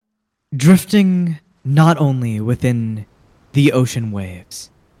drifting not only within the ocean waves,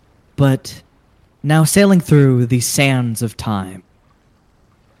 but now sailing through the sands of time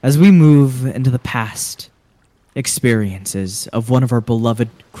as we move into the past experiences of one of our beloved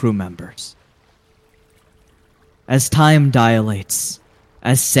crew members. As time dilates,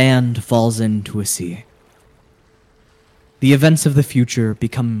 as sand falls into a sea, the events of the future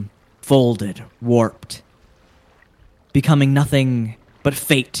become folded, warped, becoming nothing but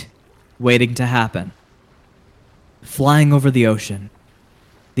fate waiting to happen. Flying over the ocean,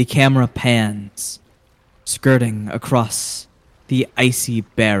 the camera pans, skirting across the icy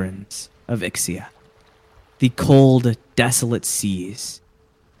barrens of Ixia, the cold, desolate seas,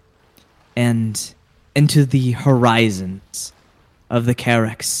 and into the horizons of the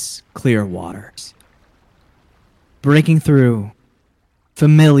Carex clear waters, breaking through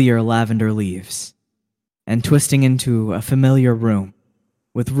familiar lavender leaves and twisting into a familiar room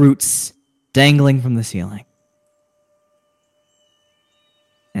with roots dangling from the ceiling,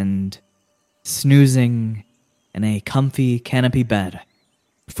 and snoozing in a comfy canopy bed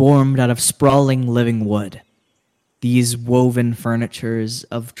formed out of sprawling living wood, these woven furnitures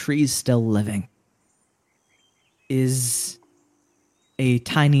of trees still living, is a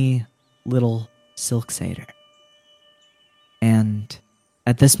tiny little silk satyr. And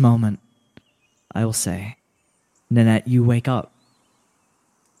at this moment, I will say, Nanette, you wake up.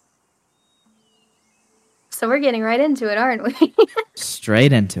 So we're getting right into it, aren't we?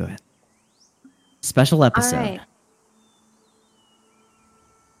 Straight into it. Special episode. All right.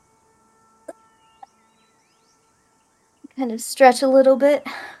 Kind of stretch a little bit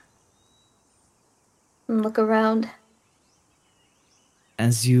and look around.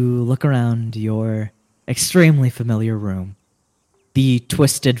 As you look around your extremely familiar room, the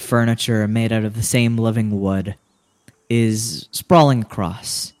twisted furniture made out of the same living wood is sprawling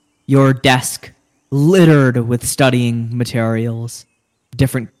across. Your desk littered with studying materials,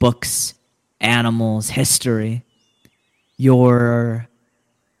 different books, animals, history. Your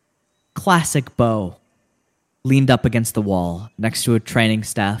classic bow leaned up against the wall next to a training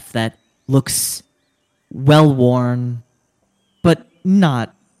staff that looks well worn, but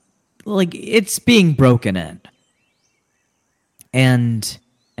not like it's being broken in. And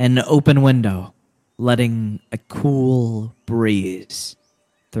an open window letting a cool breeze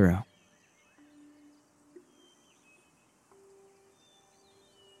through.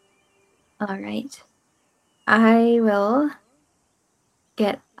 All right. I will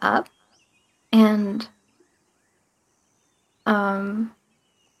get up and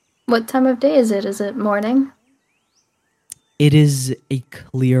what time of day is it? Is it morning? It is a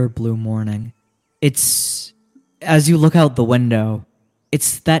clear blue morning. It's, as you look out the window,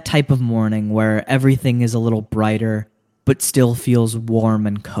 it's that type of morning where everything is a little brighter, but still feels warm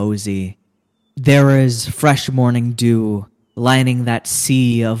and cozy. There is fresh morning dew lining that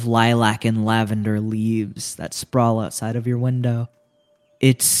sea of lilac and lavender leaves that sprawl outside of your window.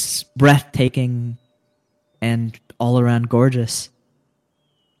 It's breathtaking and all around gorgeous.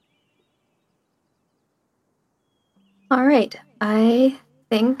 All right. I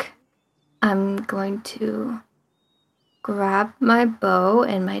think I'm going to grab my bow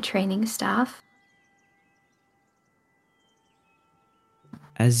and my training staff.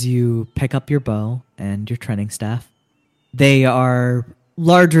 As you pick up your bow and your training staff, they are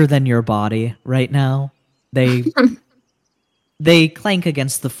larger than your body right now. They clank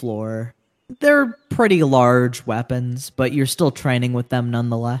against the floor. They're pretty large weapons, but you're still training with them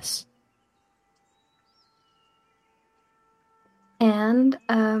nonetheless. And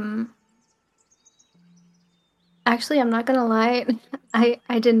actually, I'm not gonna lie.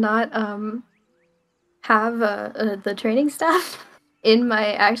 I did not have the training staff in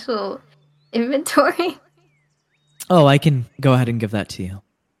my actual inventory. Oh, I can go ahead and give that to you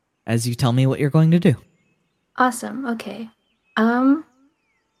as you tell me what you're going to do. Awesome. Okay. I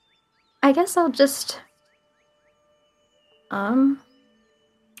guess I'll just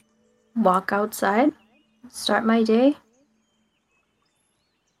walk outside, start my day.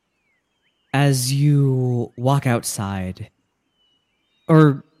 As you walk outside,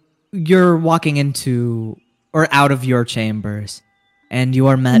 or you're walking into or out of your chambers, and you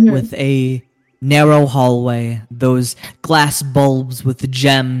are met with a narrow hallway, those glass bulbs with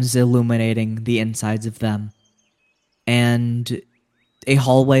gems illuminating the insides of them, and a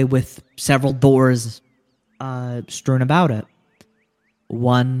hallway with several doors strewn about it.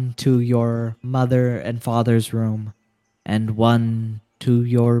 One to your mother and father's room, and one to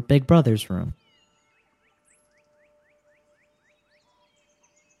your big brother's room.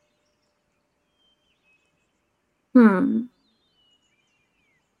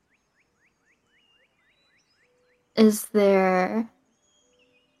 Is there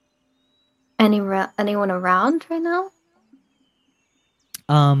anyone around right now?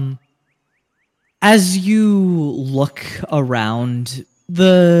 As you look around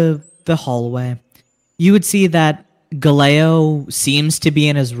the hallway, you would see that Galeo seems to be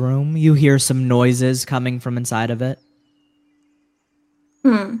in his room. You hear some noises coming from inside of it.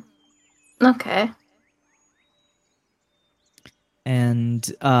 Okay.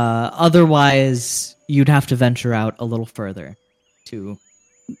 And otherwise, you'd have to venture out a little further to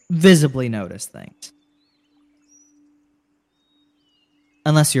visibly notice things.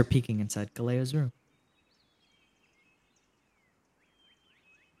 Unless you're peeking inside Galeo's room.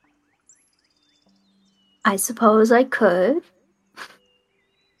 I suppose I could.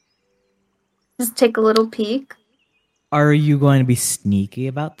 Just take a little peek. Are you going to be sneaky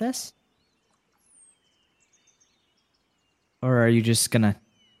about this? Or are you just gonna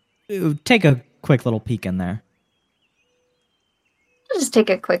take a quick little peek in there? I'll just take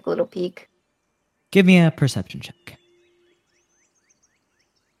a quick little peek. Give me a perception check.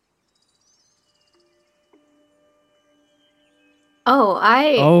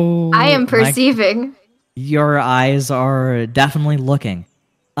 I am perceiving. Your eyes are definitely looking.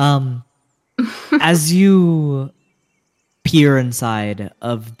 As you peer inside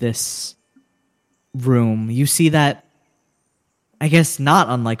of this room, you see that, I guess not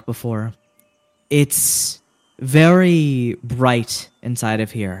unlike before, it's very bright inside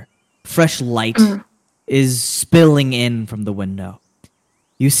of here. Fresh light is spilling in from the window.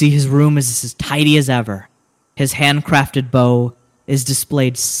 You see his room is as tidy as ever. His handcrafted bow is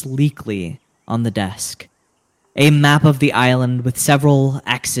displayed sleekly on the desk. A map of the island with several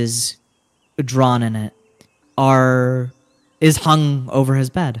X's drawn in it is hung over his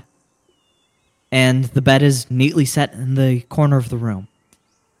bed. And the bed is neatly set in the corner of the room.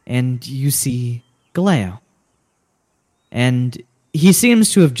 And you see Galeo. And he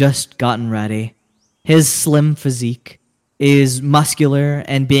seems to have just gotten ready. His slim physique is muscular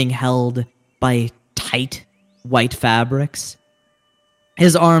and being held by tight white fabrics.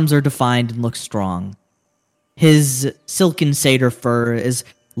 His arms are defined and look strong. His silken satyr fur is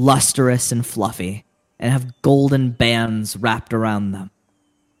lustrous and fluffy, and have golden bands wrapped around them.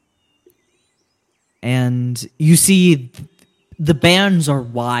 And you see the bands are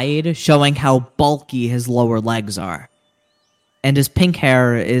wide, showing how bulky his lower legs are. And his pink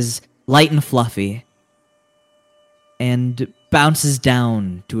hair is light and fluffy, and bounces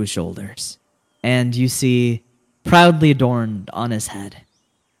down to his shoulders. And you see, proudly adorned on his head,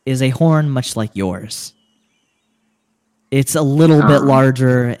 is a horn much like yours. It's a little bit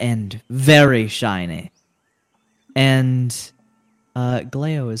larger and very shiny. And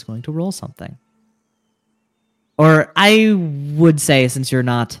Galeo is going to roll something. Or I would say, since you're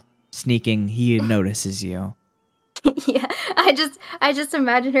not sneaking, he notices you. Yeah, I just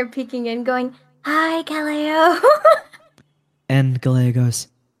imagine her peeking in, going, "Hi, Galeo." And Galeo goes,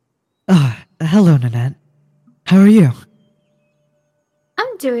 hello, Nanette. How are you?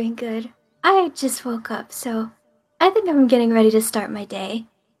 I'm doing good. I just woke up, so I think I'm getting ready to start my day.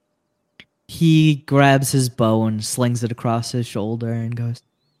 He grabs his bow and slings it across his shoulder and goes,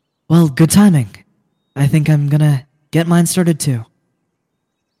 well, good timing. I think I'm gonna get mine started too.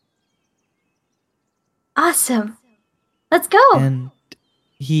 Awesome. Let's go. And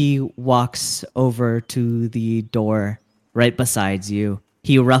he walks over to the door right beside you.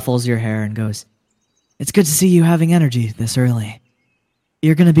 He ruffles your hair and goes, it's good to see you having energy this early.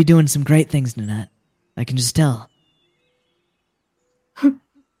 You're gonna be doing some great things, Nanette. I can just tell.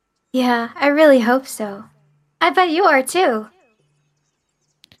 Yeah, I really hope so. I bet you are too.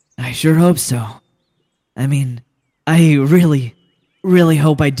 I sure hope so. I mean, I really, really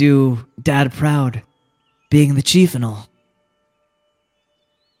hope I do Dad proud, being the chief and all.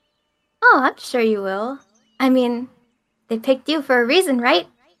 Oh, I'm sure you will. I mean, they picked you for a reason, right?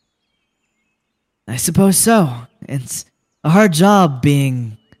 I suppose so. It's a hard job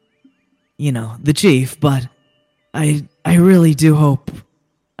being, the chief, but I really do hope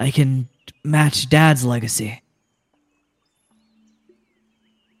I can match Dad's legacy.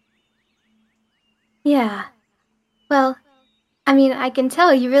 Yeah. Well, I mean, I can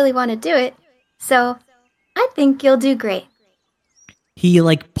tell you really want to do it, so I think you'll do great. He,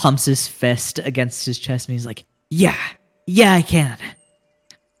 pumps his fist against his chest and he's like, yeah, I can.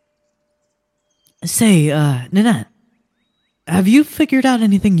 Say, Nanette, have you figured out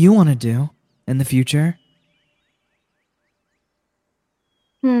anything you want to do in the future?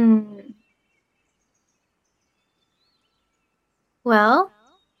 Well,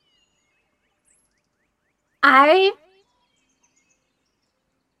 I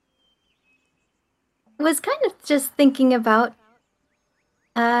was kind of just thinking about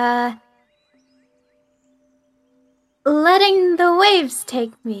uh letting the waves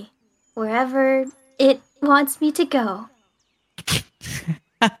take me wherever it wants me to go.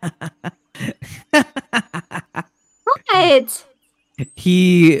 What?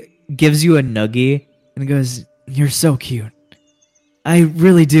 He gives you a noogie and goes, "You're so cute. I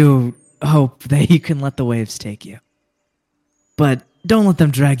really do hope that you can let the waves take you. But don't let them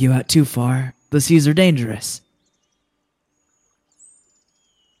drag you out too far. The seas are dangerous."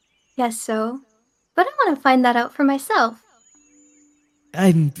 Guess so. But I want to find that out for myself.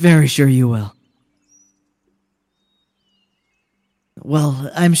 I'm very sure you will. Well,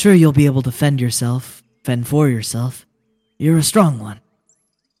 I'm sure you'll be able to fend for yourself. You're a strong one.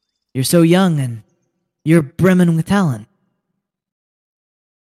 You're so young and you're brimming with talent.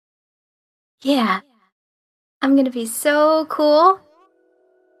 Yeah. I'm gonna be so cool.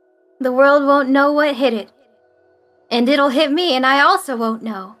 The world won't know what hit it. And it'll hit me and I also won't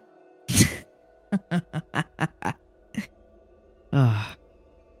know.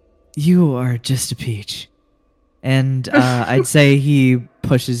 You are just a peach. And I'd say he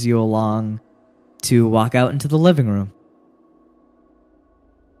pushes you along to walk out into the living room.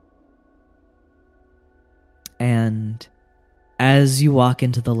 And as you walk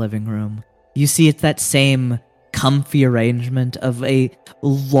into the living room, you see it's that same comfy arrangement of a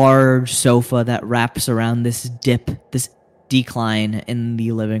large sofa that wraps around this decline in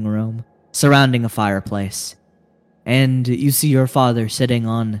the living room, surrounding a fireplace. And you see your father sitting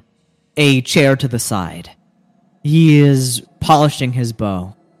on a chair to the side. He is polishing his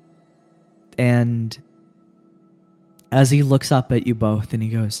bow. And as he looks up at you both and he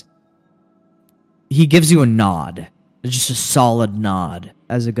gives you a nod. Just a solid nod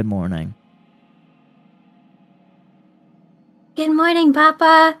as a good morning. Good morning,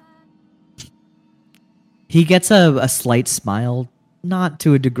 Papa. He gets a slight smile, not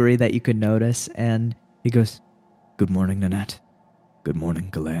to a degree that you could notice, and he goes, "Good morning, Nanette. Good morning,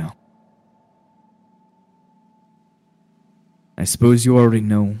 Galeo. I suppose you already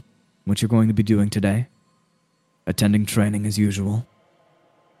know what you're going to be doing today? Attending training as usual?"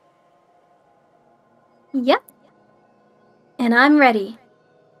 Yep. And I'm ready.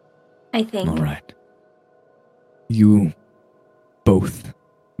 I think. "All right. You both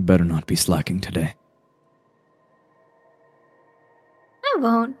better not be slacking today." I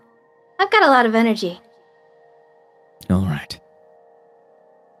won't. I've got a lot of energy. "All right.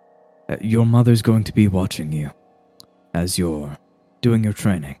 Your mother's going to be watching you as you're doing your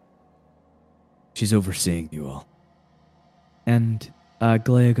training. She's overseeing you all." And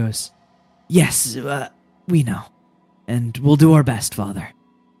Galea goes, "Yes, we know. And we'll do our best, Father."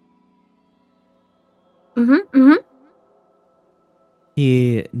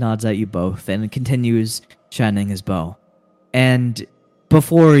 He nods at you both and continues shining his bow. And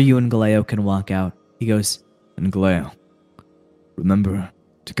before you and Galeo can walk out, he goes, "And Galeo, remember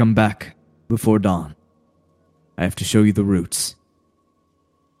to come back before dawn. I have to show you the routes."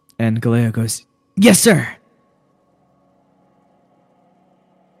 And Galeo goes, "Yes, sir!"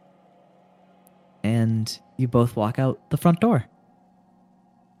 And you both walk out the front door.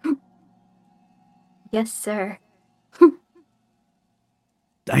 Yes, sir.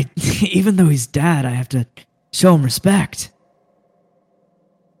 Even though he's dad, I have to show him respect.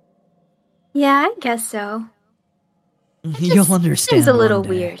 Yeah, I guess so. You'll understand. Seems a little one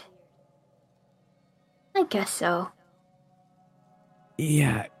day. weird. I guess so.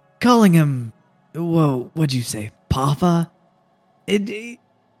 Yeah, calling him, what'd you say, Papa?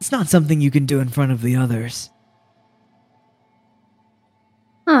 It's not something you can do in front of the others.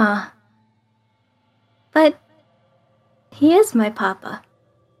 Huh. But he is my papa.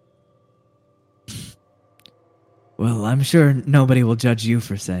 Well, I'm sure nobody will judge you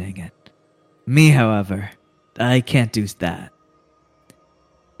for saying it. Me, however, I can't do that.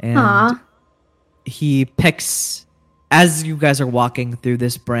 And Aw. he picks, as you guys are walking through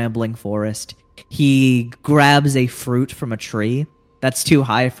this brambling forest, he grabs a fruit from a tree that's too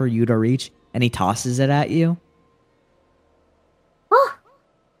high for you to reach, and he tosses it at you.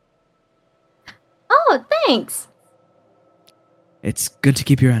 Oh, thanks. It's good to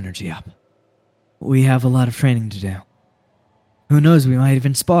keep your energy up. We have a lot of training to do. Who knows, we might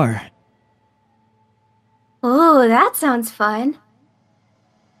even spar. Oh, that sounds fun.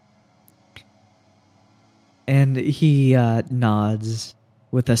 And he nods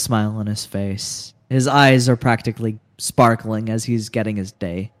with a smile on his face. His eyes are practically sparkling as he's getting his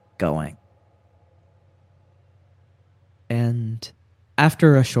day going. And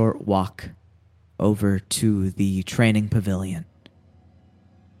after a short walk over to the training pavilion,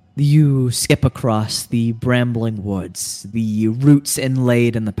 You skip across the brambling woods, the roots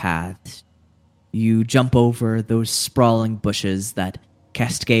inlaid in the paths. You jump over those sprawling bushes that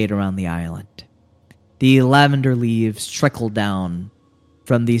cascade around the island. The lavender leaves trickle down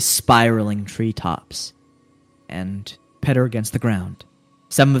from these spiraling treetops and pitter against the ground,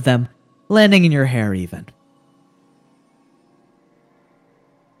 some of them landing in your hair even.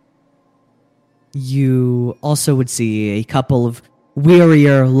 You also would see a couple of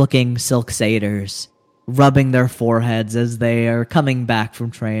wearier-looking silk satyrs rubbing their foreheads as they are coming back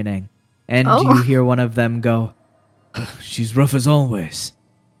from training. And you hear one of them go, "She's rough as always."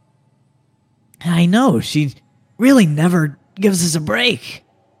 I know, she really never gives us a break.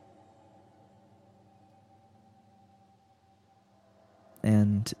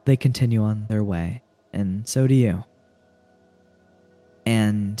 And they continue on their way, and so do you.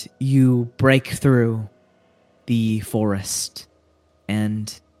 And you break through the forest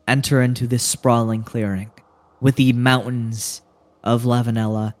and enter into this sprawling clearing with the mountains of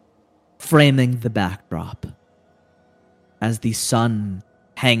Lavanella framing the backdrop as the sun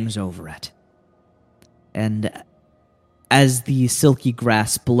hangs over it. And as the silky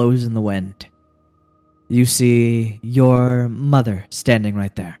grass blows in the wind, you see your mother standing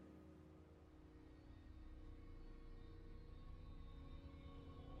right there.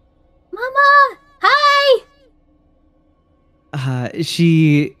 Mama! Hi!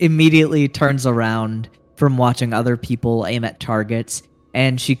 She immediately turns around from watching other people aim at targets,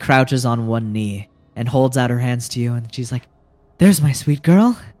 and she crouches on one knee and holds out her hands to you, and she's like, "There's my sweet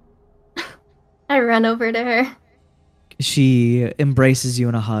girl." I run over to her. She embraces you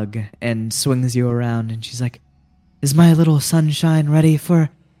in a hug and swings you around, and she's like, "Is my little sunshine ready for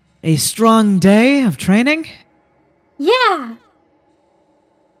a strong day of training?" Yeah!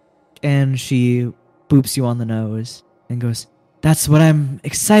 And she boops you on the nose and goes, "That's what I'm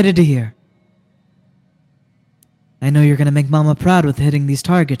excited to hear. I know you're going to make Mama proud with hitting these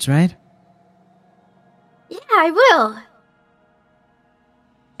targets, right?" Yeah, I will.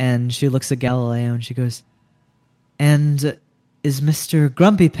 And she looks at Galileo and she goes, "And is Mr.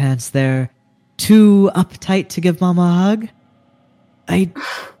 Grumpy Pants there too uptight to give Mama a hug? I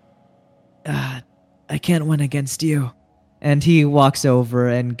can't win against you." And he walks over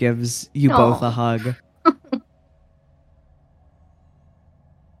and gives you both a hug.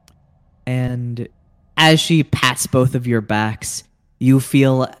 And as she pats both of your backs, you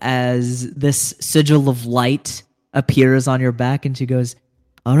feel as this sigil of light appears on your back, and she goes,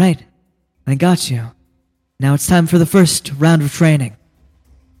 "All right, I got you. Now it's time for the first round of training."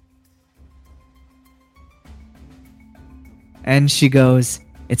 And she goes,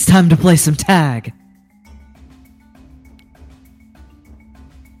 "It's time to play some tag."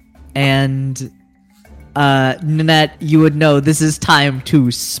 And Nanette, you would know this is time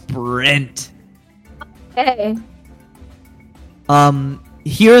to sprint. Hey.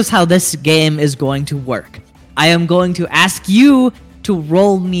 Here's how this game is going to work. I am going to ask you to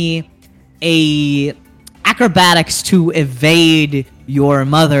roll me a acrobatics to evade your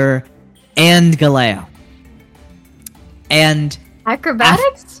mother and Galeo. And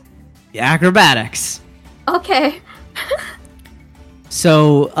Acrobatics? acrobatics. Okay.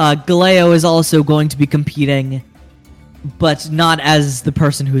 So Galeo is also going to be competing, but not as the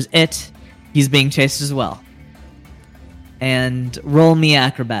person who's it. He's being chased as well. And roll me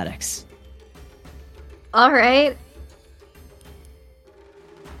acrobatics. All right.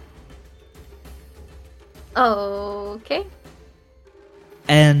 Okay.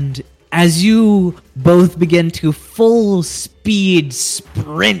 And as you both begin to full speed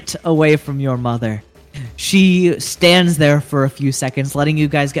sprint away from your mother, she stands there for a few seconds, letting you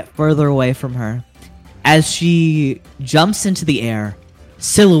guys get further away from her. As she jumps into the air,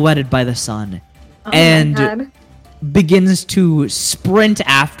 silhouetted by the sun, and begins to sprint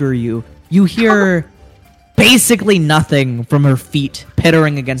after you. You hear basically nothing from her feet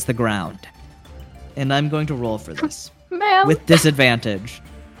pittering against the ground. And I'm going to roll for this. Ma'am. With disadvantage.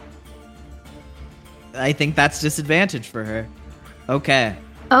 I think that's disadvantage for her. Okay.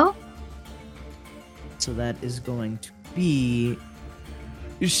 Oh? So that is going to be...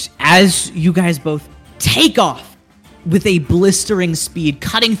 As you guys both take off with a blistering speed,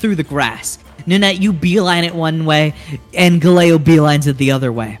 cutting through the grass, Nanette, you beeline it one way, and Galeo beelines it the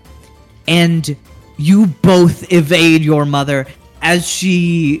other way. And you both evade your mother as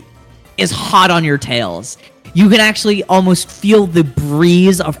she is hot on your tails. You can actually almost feel the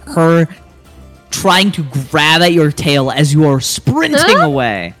breeze of her trying to grab at your tail as you are sprinting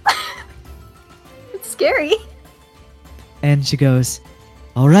away. It's scary. And she goes,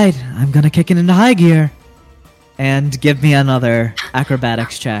 "All right, I'm gonna kick it into high gear." And give me another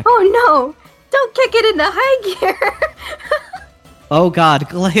acrobatics check. Oh no! Don't kick it into high gear! Oh god,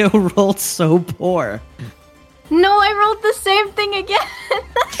 Galeo rolled so poor. No, I rolled the same thing again!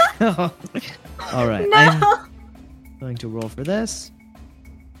 Alright, No! I'm going to roll for this.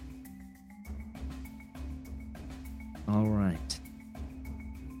 Alright.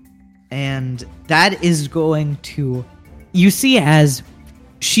 And that is going to... You see as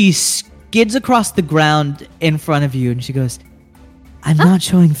she skids across the ground in front of you, and she goes, I'm not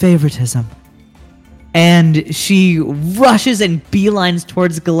showing favoritism. And she rushes and beelines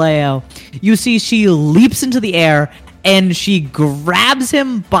towards Galeo. You see she leaps into the air, and she grabs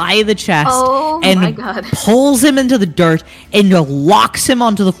him by the chest and pulls him into the dirt and locks him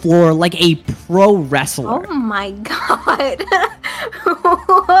onto the floor like a pro wrestler. Oh my god.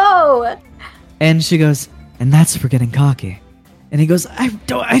 Whoa. And she goes, and that's for getting cocky. And he goes, I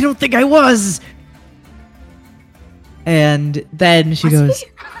don't think I was. And then she goes,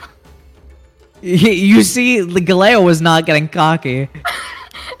 you see, the Galeo was not getting cocky.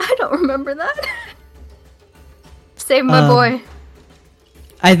 I don't remember that. Save my boy.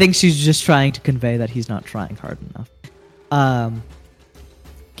 I think she's just trying to convey that he's not trying hard enough.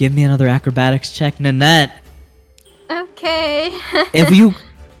 Give me another acrobatics check, Nanette. Okay.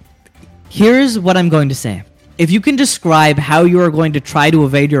 Here's what I'm going to say. If you can describe how you are going to try to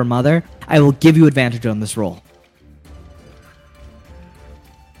evade your mother, I will give you advantage on this roll.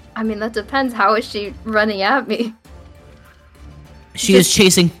 I mean, that depends. How is she running at me? She is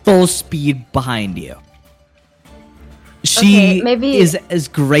chasing full speed behind you. She is as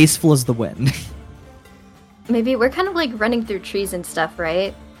graceful as the wind. Maybe we're kind of like running through trees and stuff,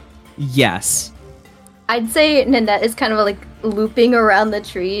 right? Yes. I'd say Nanette is kind of like looping around the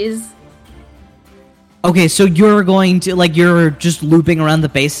trees. Okay, so you're going to, like, you're just looping around the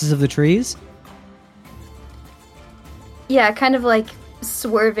bases of the trees? Yeah, kind of like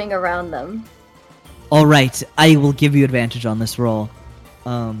swerving around them. Alright, I will give you advantage on this roll.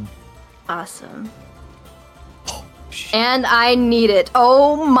 Awesome. And I need it.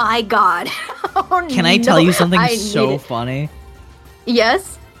 Oh my god. Oh, Can I tell you something so funny?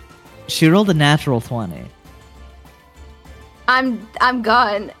 Yes? She rolled a natural 20. I'm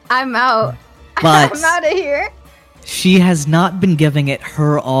gone. I'm out. But I'm out of here. She has not been giving it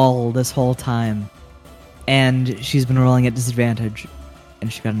her all this whole time. And she's been rolling at disadvantage.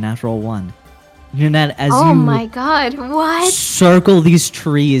 And she got a natural 1. Nanette, as oh my god, what? Circle these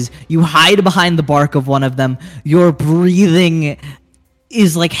trees, you hide behind the bark of one of them. Your breathing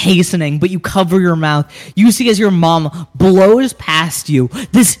is like hastening, but you cover your mouth. You see as your mom blows past you,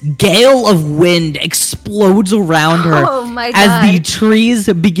 this gale of wind explodes around her. Oh my god. As the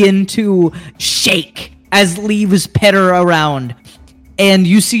trees begin to shake, as leaves pitter around. And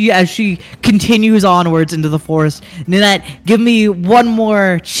you see as she continues onwards into the forest. Nanette, give me one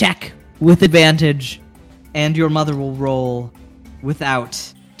more check with advantage, and your mother will roll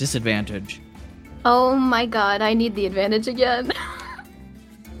without disadvantage. Oh my god, I need the advantage again.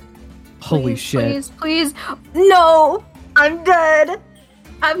 Holy please, shit. Please. No! I'm dead!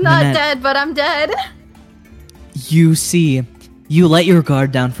 I'm not dead, but I'm dead. You see, you let your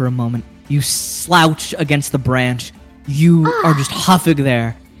guard down for a moment. You slouch against the branch. You are just huffing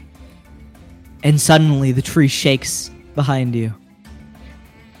there. And suddenly the tree shakes behind you.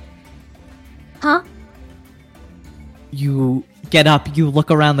 Huh? You get up, you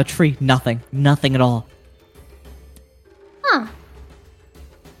look around the tree. Nothing. Nothing at all. Huh.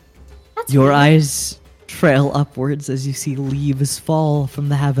 That's Your weird. eyes trail upwards as you see leaves fall from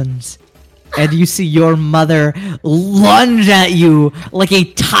the heavens. And you see your mother lunge at you like a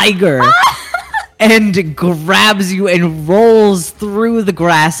tiger. And grabs you and rolls through the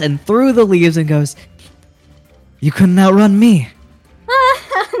grass and through the leaves and goes, "You couldn't outrun me."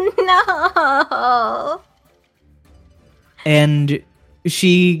 No. And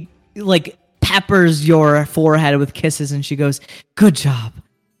she, like, peppers your forehead with kisses and she goes, "Good job.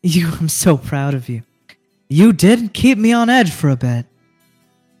 I'm so proud of you. You did keep me on edge for a bit."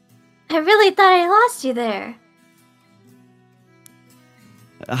 I really thought I lost you there.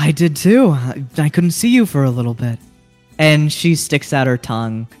 I did too. I couldn't see you for a little bit. And she sticks out her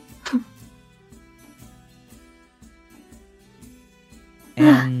tongue.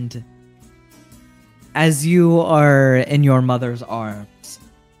 And as you are in your mother's arms,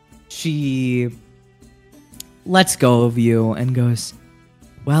 she lets go of you and goes,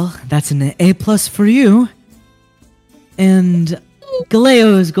 "Well, that's an A+ for you. And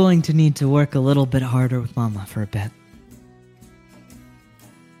Galeo is going to need to work a little bit harder with Mama for a bit."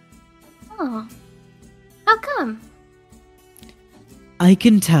 Oh. How come? I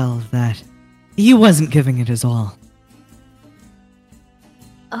can tell that He wasn't giving it his all.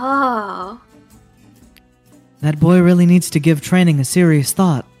 Oh. That boy really needs to give training a serious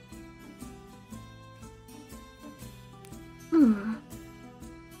thought.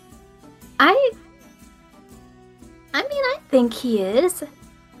 I think he is.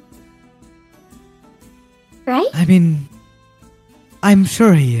 Right? I mean, I'm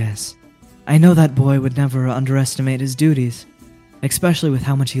sure he is. I know that boy would never underestimate his duties, especially with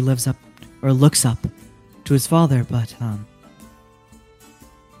how much he lives up, or looks up, to his father, but,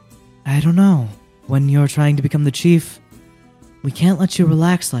 I don't know. When you're trying to become the chief, we can't let you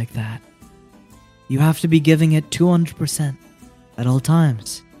relax like that. You have to be giving it 200% at all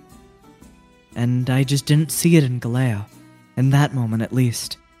times. And I just didn't see it in Galeo, in that moment at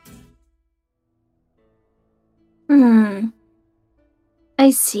least.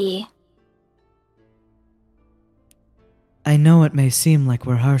 I see. I know it may seem like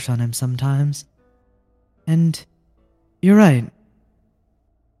we're harsh on him sometimes, and you're right.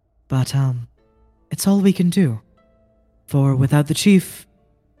 But, it's all we can do. For without the chief,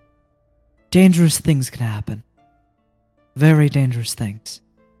 dangerous things can happen. Very dangerous things.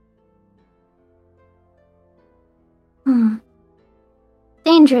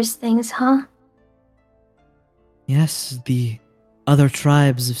 Dangerous things, huh? Yes, the other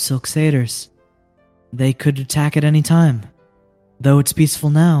tribes of Silk Satyrs. They could attack at any time. Though it's peaceful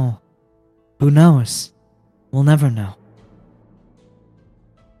now, who knows? We'll never know.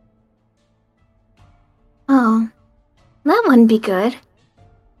 Oh, that wouldn't be good.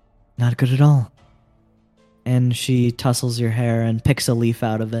 Not good at all. And she tussles your hair and picks a leaf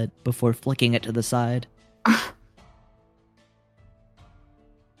out of it before flicking it to the side.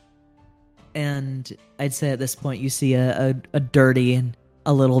 And I'd say at this point you see a dirty and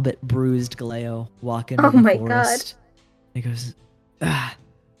a little bit bruised Galeo walk into the forest. God. He goes,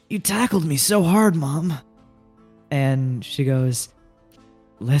 you tackled me so hard, Mom. And she goes,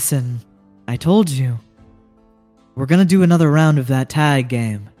 listen, I told you. We're gonna do another round of that tag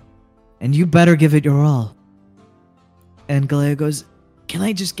game. And you better give it your all. And Galeo goes, can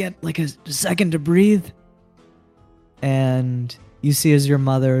I just get like a second to breathe? And you see as your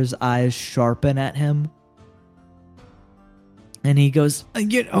mother's eyes sharpen at him. And he goes,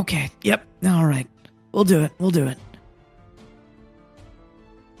 okay, yep, all right. We'll do it.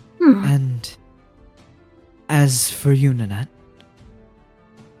 And as for you, Nanette,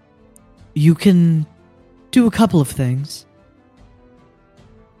 you can do a couple of things.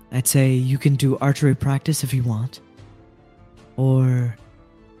 I'd say you can do archery practice if you want. Or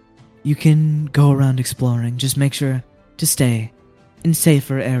you can go around exploring. Just make sure to stay in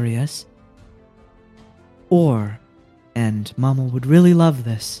safer areas. Or, and Mama would really love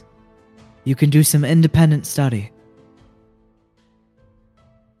this, you can do some independent study.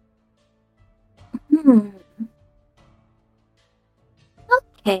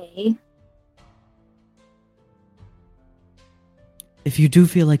 Okay. If you do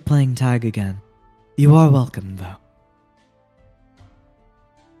feel like playing tag again, you are welcome, though.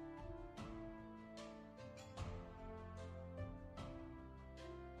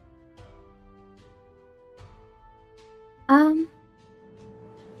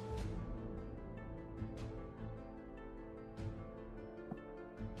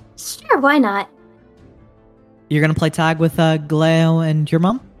 Sure, why not? You're gonna play tag with Galeo and your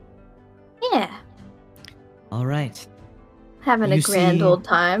mom? Yeah. All right. Having a grand old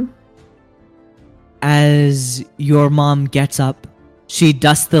time. As your mom gets up, she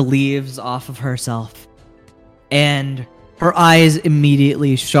dusts the leaves off of herself, and her eyes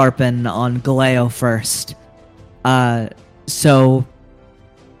immediately sharpen on Galeo first. So,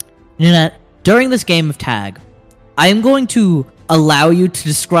 Nanette, during this game of tag, I am going to allow you to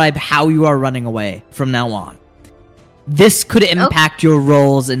describe how you are running away from now on. This could impact your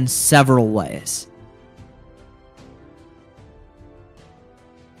roles in several ways.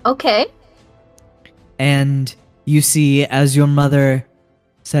 Okay. And you see as your mother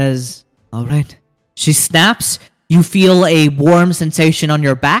says, all right. She snaps. You feel a warm sensation on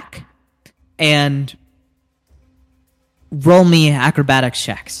your back. And roll me acrobatics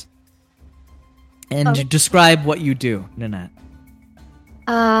checks. And describe what you do, Nanette.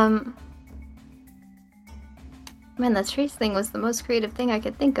 Man, that trace thing was the most creative thing I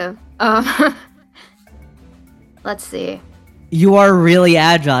could think of. Let's see. You are really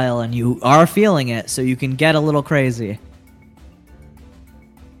agile and you are feeling it, so you can get a little crazy.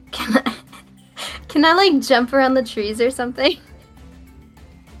 Can I like jump around the trees or something?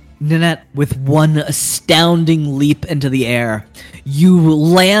 Nanette, with one astounding leap into the air, you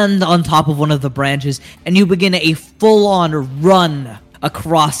land on top of one of the branches and you begin a full-on run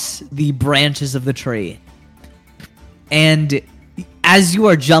across the branches of the tree. And as you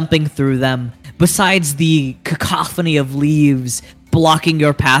are jumping through them, besides the cacophony of leaves blocking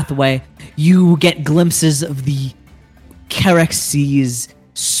your pathway, you get glimpses of the Carrick seas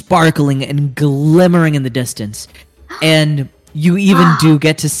sparkling and glimmering in the distance. And you even do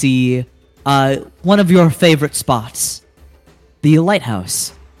get to see one of your favorite spots, the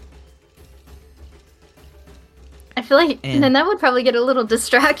lighthouse. I feel like Nanette would probably get a little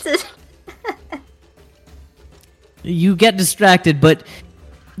distracted. You get distracted, but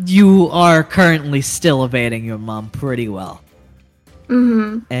you are currently still evading your mom pretty well.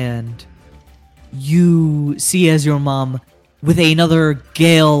 Mm-hmm. And you see as your mom, with another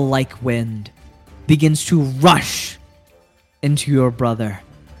gale-like wind, begins to rush into your brother.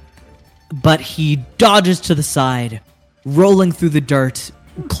 But he dodges to the side, rolling through the dirt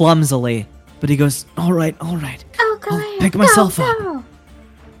clumsily. But he goes, all right. Oh, I'll pick myself up.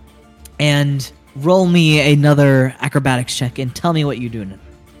 And roll me another acrobatics check and tell me what you do.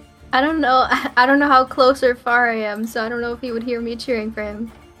 I don't know how close or far I am, so I don't know if he would hear me cheering for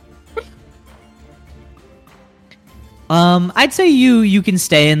him. I'd say you can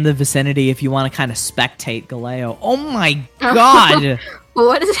stay in the vicinity if you want to kind of spectate Galeo. Oh my god!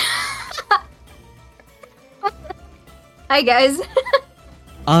 What is... Hi, guys.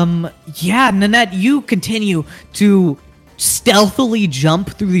 Yeah, Nanette, you continue to stealthily jump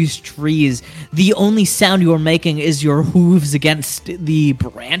through these trees. The only sound you are making is your hooves against the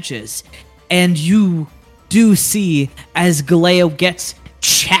branches. And you do see as Galeo gets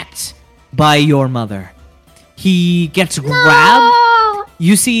checked by your mother. He gets grabbed.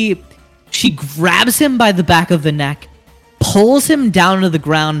 You see, she grabs him by the back of the neck, pulls him down to the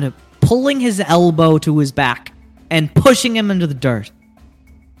ground, pulling his elbow to his back, and pushing him into the dirt.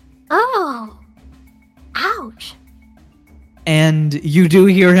 Oh. Ouch. And you do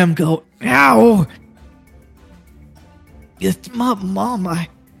hear him go, ow! It's Mom, I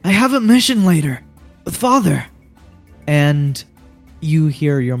have a mission later with Father. And you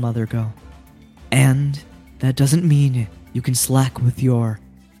hear your mother go, and that doesn't mean you can slack with your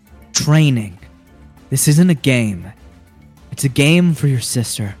training. This isn't a game. It's a game for your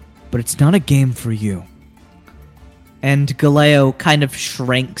sister, but it's not a game for you. And Galeo kind of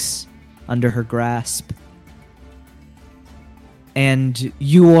shrinks under her grasp. And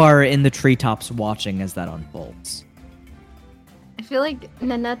you are in the treetops watching as that unfolds. I feel like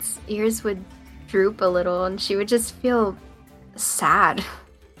Nanette's ears would droop a little and she would just feel sad.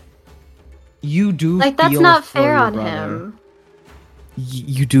 You do like, feel that's not for fair your on brother. him.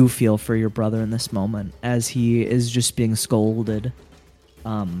 You do feel for your brother in this moment as he is just being scolded.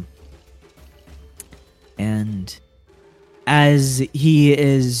 And as he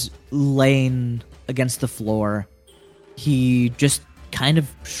is laying against the floor, he just kind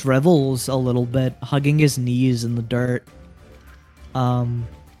of shrivels a little bit, hugging his knees in the dirt. And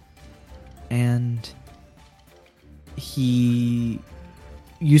you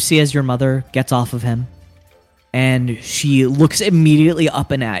see as your mother gets off of him, and she looks immediately up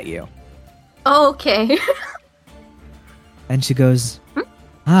and at you. Okay. And she goes,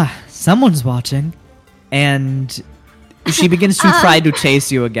 someone's watching. And she begins to try to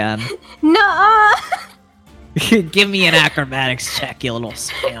chase you again. No. Give me an acrobatics check, you little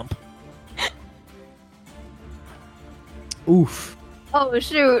scamp. Oof. Oh,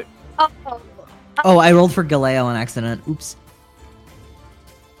 shoot. Oh, I rolled for Galeo on accident. Oops.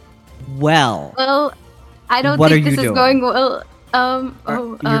 Well, I don't what think are this you is doing? going well.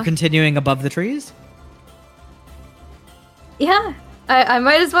 You're continuing above the trees? Yeah, I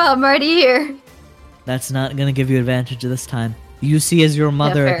might as well. I'm already here. That's not going to give you advantage this time. You see as your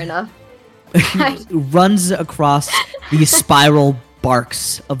mother fair enough. runs across the spiral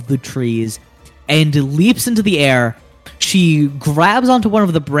barks of the trees and leaps into the air. She grabs onto one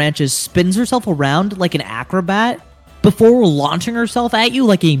of the branches, spins herself around like an acrobat before launching herself at you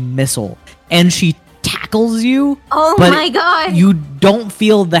like a missile. And she tackles you. Oh but my god! You don't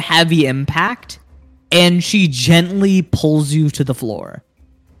feel the heavy impact, and she gently pulls you to the floor.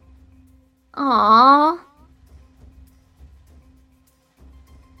 Aww.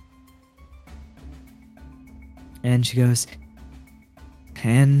 And she goes,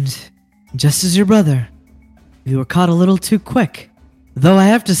 and just as your brother, you were caught a little too quick. Though I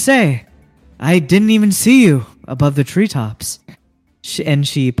have to say, I didn't even see you above the treetops. And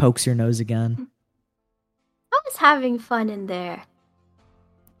she pokes your nose again. I was having fun in there.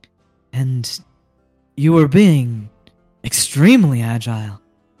 And you were being extremely agile.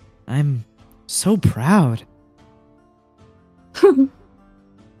 I'm so proud.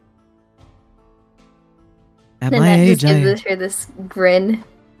 At And my that age, just gives her this grin.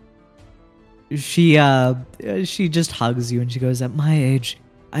 she just hugs you and she goes, at my age,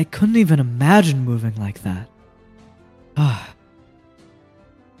 I couldn't even imagine moving like that. Ah.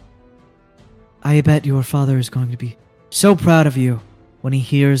 I bet your father is going to be so proud of you when he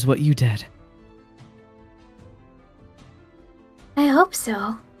hears what you did. I hope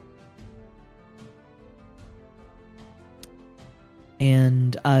so.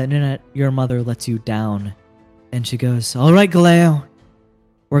 And Nanette, your mother lets you down. And she goes, all right, Galeo.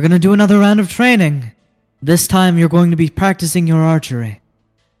 We're going to do another round of training. This time you're going to be practicing your archery.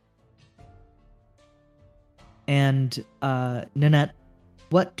 And, Nanette,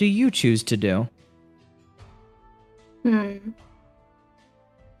 what do you choose to do? I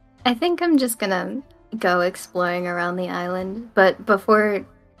think I'm just gonna go exploring around the island, but before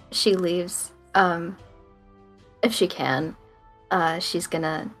she leaves, if she can, she's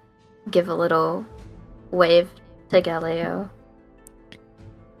gonna give a little wave to Galileo.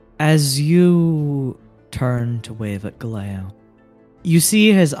 As you turn to wave at Galeo, you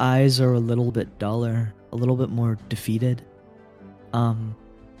see his eyes are a little bit duller, a little bit more defeated.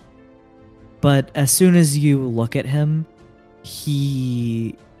 But as soon as you look at him,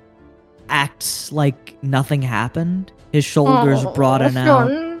 he acts like nothing happened. His shoulders broaden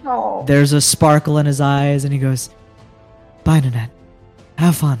out. No. There's a sparkle in his eyes, and he goes, bye, Nanette.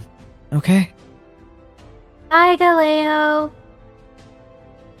 Have fun, okay? Hi, Galileo.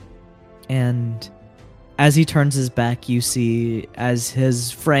 And as he turns his back, you see as his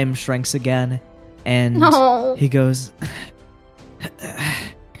frame shrinks again, and No. he goes,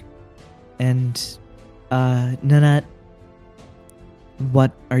 and, Nanette,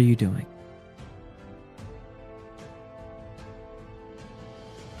 what are you doing?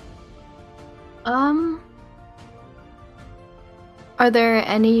 Are there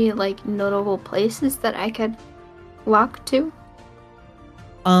any, like, notable places that I could walk to?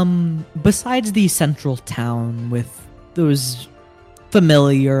 Besides the central town with those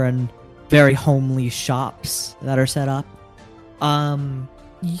familiar and very homely shops that are set up,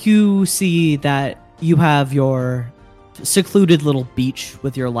 you see that you have your secluded little beach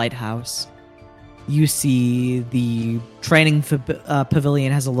with your lighthouse. You see the training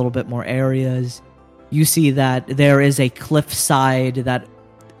pavilion has a little bit more areas. You see that there is a cliffside that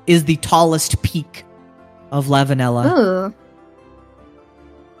is the tallest peak of Lavanella. Ooh.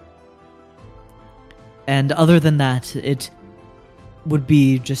 And other than that, it would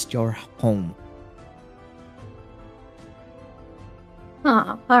be just your home.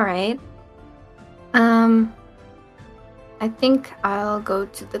 Oh, alright. I think I'll go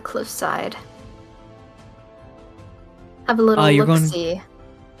to the cliffside. Have a little look-see.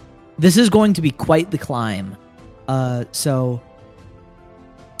 This is going to be quite the climb. So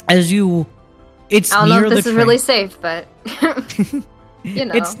as you, it's I don't near know if this is really safe, but you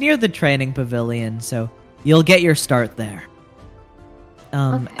know, it's near the training pavilion, so you'll get your start there.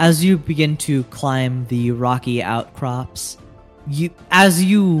 Okay. As you begin to climb the rocky outcrops,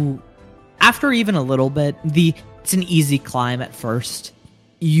 after even a little bit, it's an easy climb at first.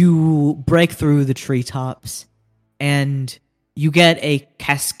 You break through the treetops, and you get a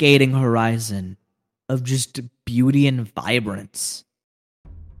cascading horizon of just beauty and vibrance.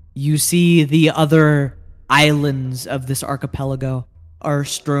 You see the other islands of this archipelago are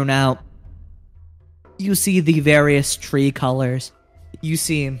strewn out. You see the various tree colors. You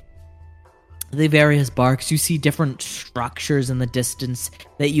see the various barks. You see different structures in the distance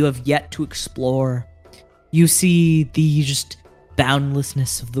that you have yet to explore. You see the just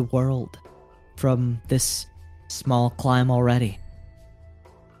boundlessness of the world from this small climb already.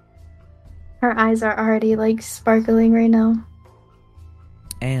 her eyes are already like sparkling right now.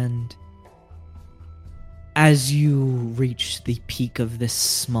 And as you reach the peak of this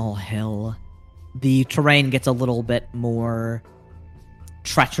small hill, the terrain gets a little bit more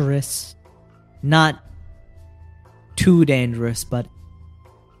treacherous. Not too dangerous, but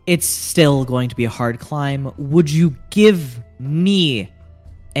it's still going to be a hard climb. Would you give me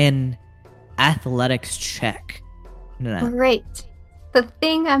an athletics check? No. Great. The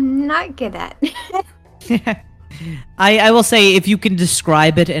thing I'm not good at. I will say, if you can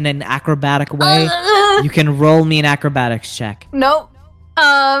describe it in an acrobatic way, you can roll me an acrobatics check. Nope.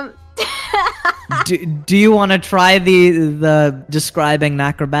 Do you want to try the describing an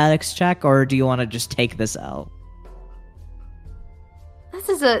acrobatics check, or do you want to just take this out?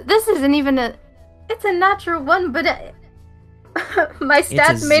 This isn't even it's a natural one, but my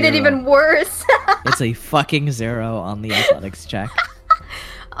stats made it even worse. It's a fucking 0 on the athletics check.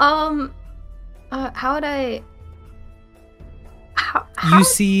 How would I? How? You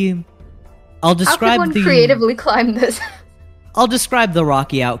see I'll How could describe one creatively climb this? I'll describe the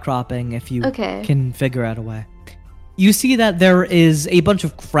rocky outcropping if you can figure out a way. You see that there is a bunch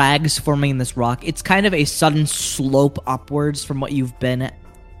of crags forming in this rock. It's kind of a sudden slope upwards from what you've been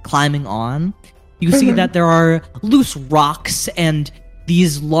climbing on. You see that there are loose rocks and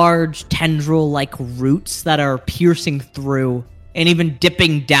these large tendril-like roots that are piercing through and even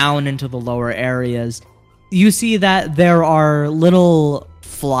dipping down into the lower areas. You see that there are little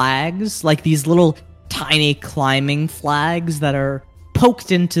flags, like these little tiny climbing flags that are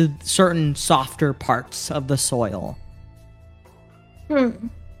poked into certain softer parts of the soil.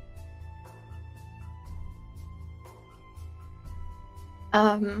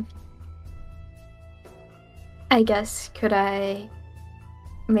 I guess, could I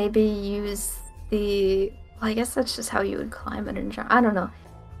maybe use the... Well, I guess that's just how you would climb it and jump. I don't know.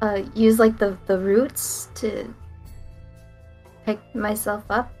 Use, like, the roots to pick myself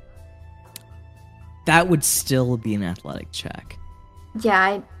up? That would still be an athletic check.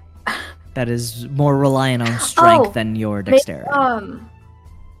 Yeah, That is more reliant on strength than your dexterity.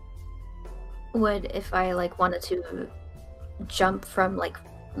 Would, if I, like, wanted to jump from, like,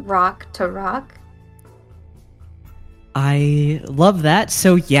 rock to rock? I love that.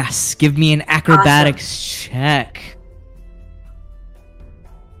 So yes, give me an acrobatics check.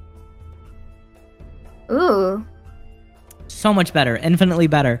 Ooh. So much better. Infinitely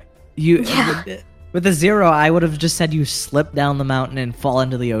better. With a 0, I would have just said you slip down the mountain and fall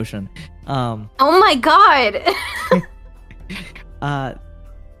into the ocean. Oh my god!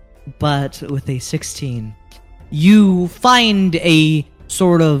 But with a 16, you find a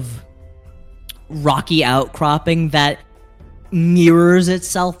sort of rocky outcropping that mirrors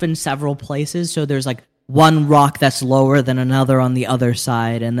itself in several places. So there's like one rock that's lower than another on the other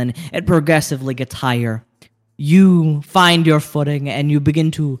side, and then it progressively gets higher. You find your footing and you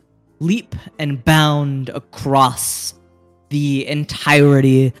begin to leap and bound across the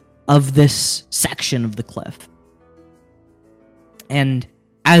entirety of this section of the cliff. And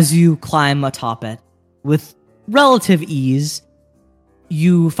as you climb atop it, with relative ease,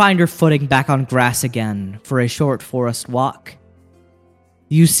 you find your footing back on grass again for a short forest walk.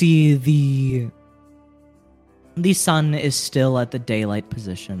 You see the sun is still at the daylight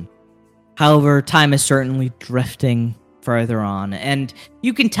position. However, time is certainly drifting further on, and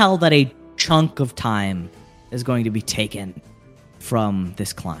you can tell that a chunk of time is going to be taken from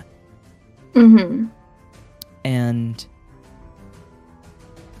this climb. Mm-hmm. And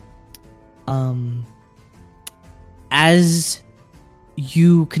as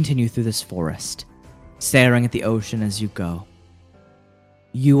you continue through this forest, staring at the ocean as you go,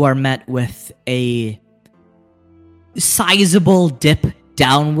 you are met with a sizable dip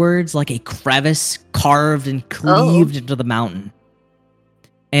downwards, like a crevice carved and cleaved into the mountain.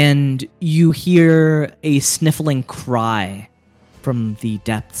 And you hear a sniffling cry from the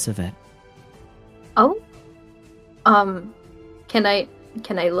depths of it. Oh? Can I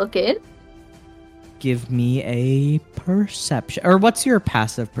look in? Give me a perception. Or what's your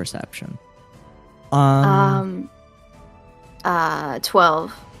passive perception? 12.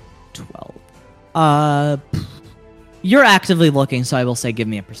 12. You're actively looking, so I will say give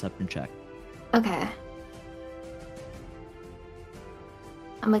me a perception check. Okay.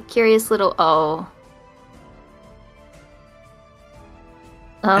 I'm a curious little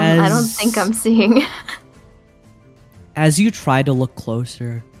I don't think I'm seeing. As you try to look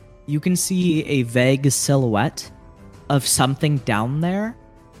closer, you can see a vague silhouette of something down there.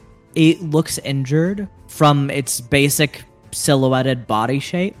 It looks injured from its basic silhouetted body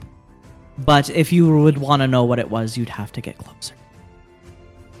shape, but if you would want to know what it was, you'd have to get closer.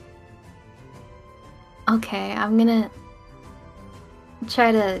 Okay, I'm gonna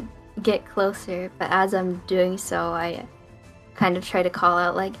try to get closer, but as I'm doing so, I kind of try to call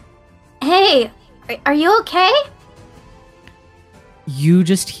out like, "Hey, are you okay?" You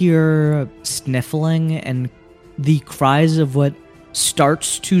just hear sniffling and the cries of what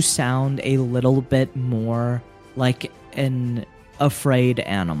starts to sound a little bit more like an afraid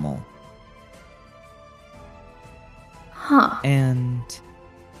animal. Huh. And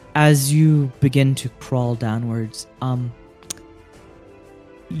as you begin to crawl downwards,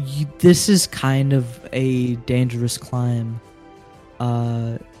 this is kind of a dangerous climb.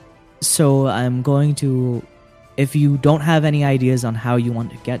 So I'm going to, if you don't have any ideas on how you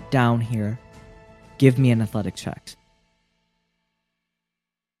want to get down here, give me an athletic check.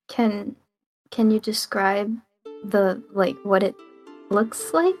 Can you describe what it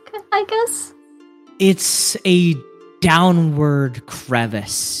looks like, I guess? It's a downward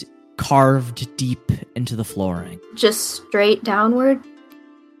crevice carved deep into the flooring. Just straight downward?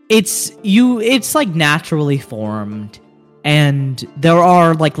 It's like naturally formed, and there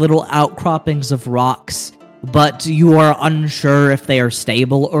are like little outcroppings of rocks, but you are unsure if they are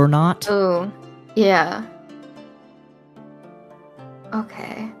stable or not. Oh, yeah.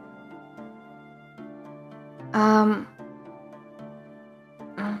 Okay. No,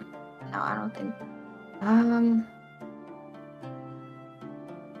 I don't think.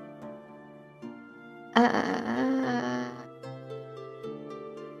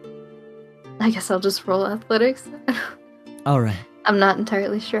 I guess I'll just roll athletics. All right. I'm not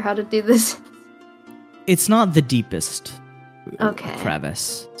entirely sure how to do this. It's not the deepest Okay.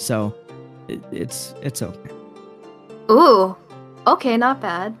 crevice, so it's okay. Ooh. Okay, not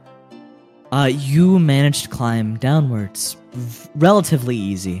bad. You managed to climb downwards relatively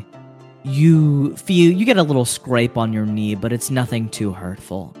easy. You get a little scrape on your knee, but it's nothing too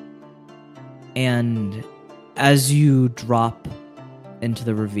hurtful. And as you drop into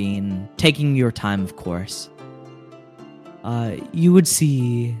the ravine, taking your time, of course, you would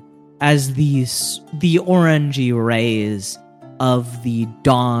see as the orangey rays of the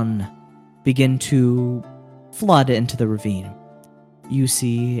dawn begin to flood into the ravine. You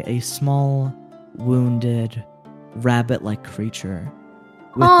see a small, wounded, rabbit-like creature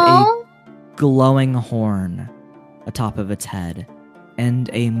with a glowing horn atop of its head and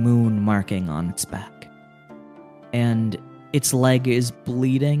a moon marking on its back. And its leg is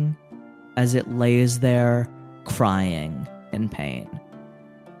bleeding as it lays there crying in pain.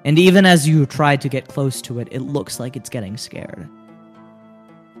 And even as you try to get close to it, it looks like it's getting scared.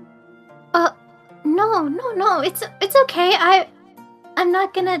 No, it's okay. I'm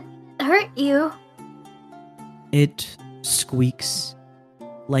not gonna hurt you. It squeaks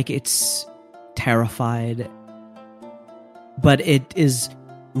like it's terrified, but it is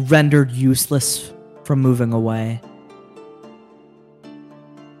rendered useless from moving away.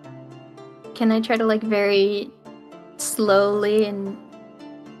 Can I try to very slowly and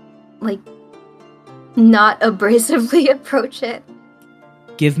not abrasively approach it?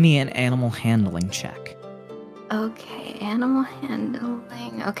 Give me an animal handling check. Okay, animal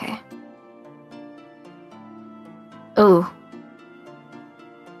handling. Okay. Oh.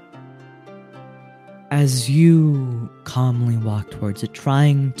 As you calmly walk towards it,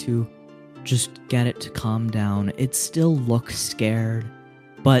 trying to just get it to calm down, it still looks scared,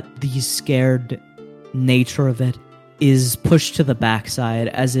 but the scared nature of it is pushed to the backside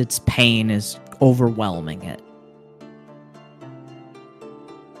as its pain is overwhelming it.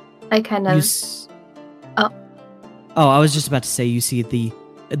 I kind of... Oh, I was just about to say, you see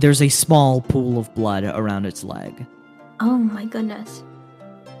there's a small pool of blood around its leg. Oh my goodness.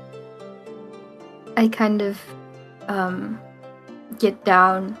 I kind of, get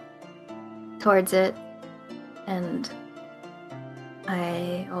down towards it, and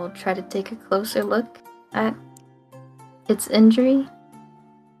I'll try to take a closer look at its injury.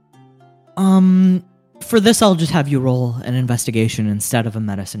 For this, I'll just have you roll an investigation instead of a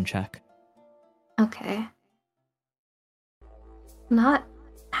medicine check. Okay. Not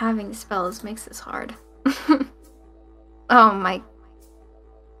having spells makes this hard. Oh my...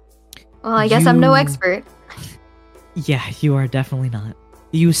 Well, I guess I'm no expert. Yeah, you are definitely not.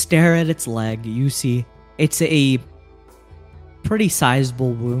 You stare at its leg. You see it's a pretty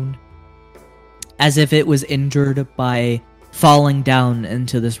sizable wound, as if it was injured by falling down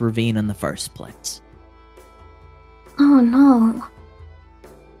into this ravine in the first place. Oh no.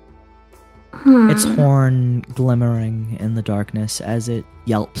 Its horn glimmering in the darkness as it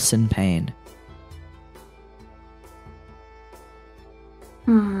yelps in pain.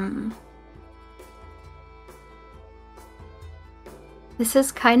 This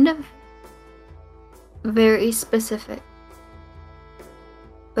is kind of very specific.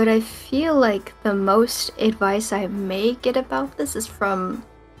 But I feel like the most advice I may get about this is from,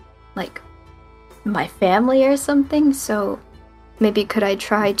 my family or something. So maybe could I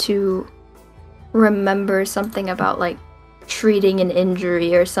try to remember something about, treating an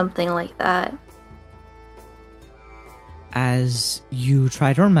injury or something like that? As you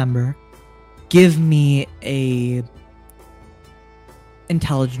try to remember, give me a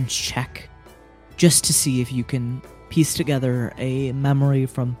intelligence check just to see if you can piece together a memory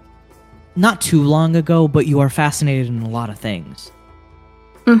from not too long ago, but you are fascinated in a lot of things.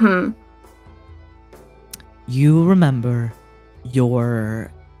 You remember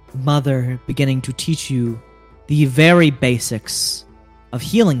your mother beginning to teach you the very basics of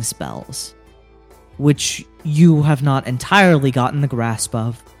healing spells, which you have not entirely gotten the grasp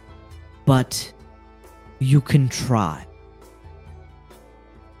of, but you can try.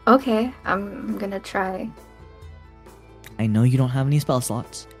 Okay, I'm gonna try. I know you don't have any spell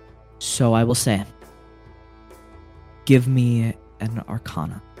slots, So I will say, give me an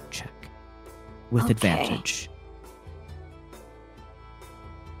Arcana check with Okay. advantage.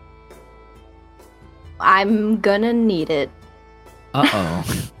 I'm gonna need it.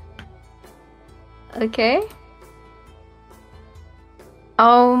 Uh-oh. Okay.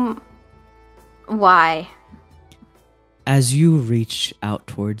 Why? As you reach out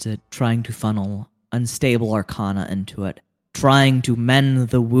towards it, trying to funnel unstable Arcana into it, trying to mend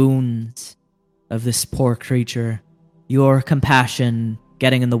the wounds of this poor creature, your compassion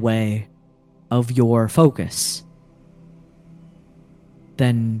getting in the way of your focus,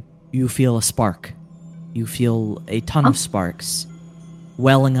 then you feel a spark. You feel a ton of sparks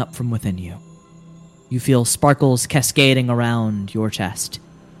welling up from within you. You feel sparkles cascading around your chest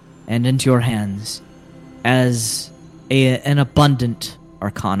and into your hands as an abundant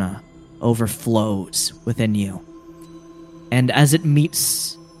Arcana overflows within you. And as it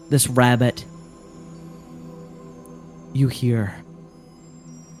meets this rabbit, you hear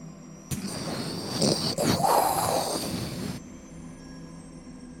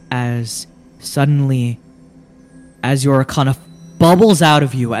as suddenly, as your Arcana bubbles out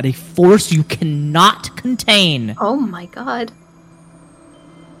of you at a force you cannot contain, Oh my god.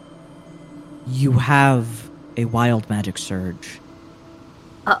 you have a wild magic surge.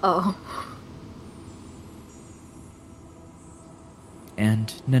 Uh-oh.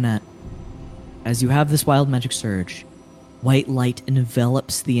 And Nanette, as you have this wild magic surge, white light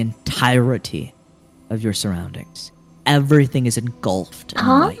envelops the entirety of your surroundings. Everything is engulfed in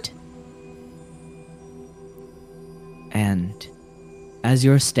light. And as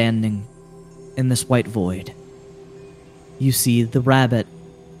you're standing in this white void, you see the rabbit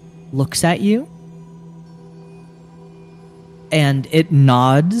looks at you, and it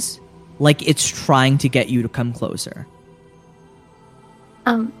nods like it's trying to get you to come closer.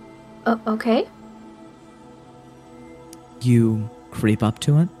 Okay. You creep up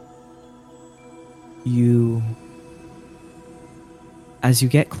to it. As you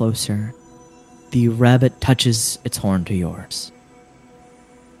get closer, the rabbit touches its horn to yours.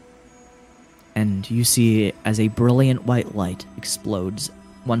 And you see as a brilliant white light explodes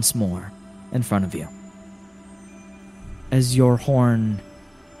once more in front of you. As your horn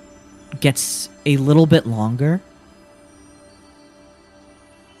gets a little bit longer,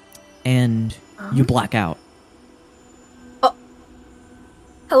 and you black out.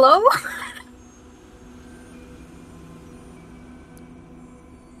 Hello?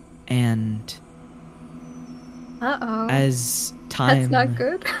 And Uh-oh. as That's time not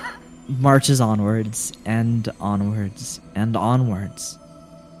good. marches onwards and onwards and onwards,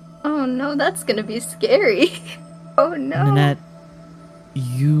 Oh no, that's gonna be scary. Oh no. Nanette,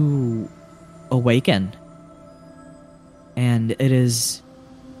 you awaken. And it is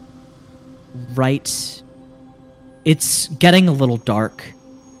right... It's getting a little dark.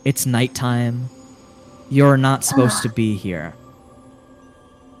 It's nighttime. You're not supposed to be here.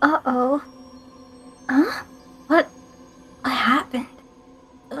 Uh-oh. Huh? What happened?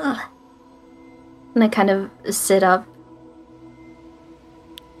 Ugh. And I kind of sit up.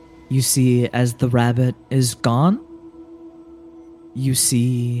 You see, as the rabbit is gone, you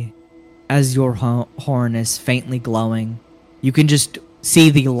see, as your horn is faintly glowing, you can just see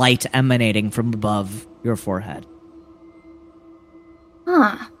the light emanating from above your forehead.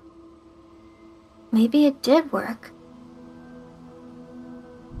 Huh. Maybe it did work.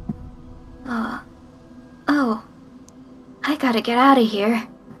 Oh. I gotta get out of here.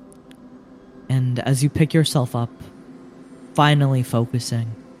 And as you pick yourself up, finally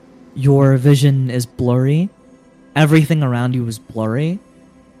focusing, your vision is blurry. Everything around you is blurry.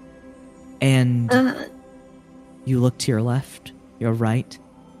 And you look to your left, your right.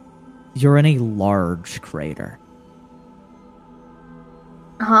 You're in a large crater.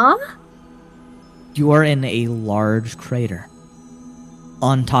 Huh? You are in a large crater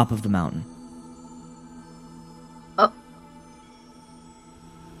on top of the mountain. Oh.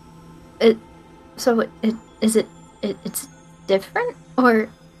 It's different? Or...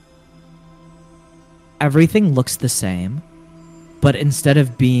 Everything looks the same, but instead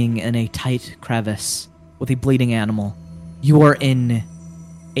of being in a tight crevice with a bleeding animal, you are in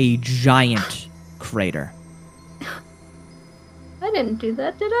a giant crater. I didn't do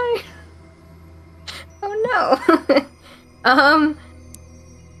that, did I? Oh no.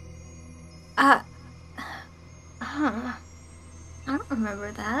 I don't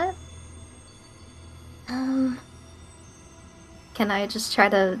remember that. Can I just try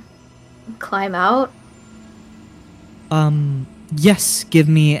to climb out? Yes, give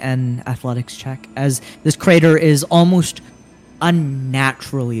me an athletics check, as this crater is almost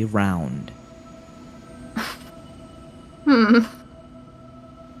unnaturally round.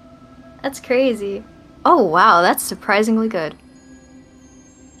 That's crazy. Oh wow, that's surprisingly good.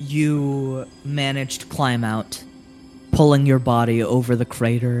 You manage to climb out, pulling your body over the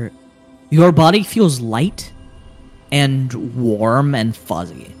crater. Your body feels light and warm and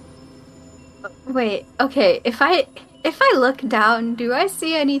fuzzy. Wait, okay, if I look down, do I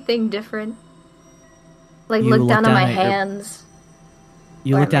see anything different? Like, You look look down at down my at your- hands.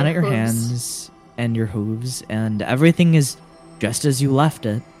 You or look down my at your hooves. hands and your hooves, and everything is just as you left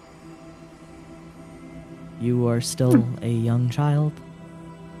it. You are still a young child,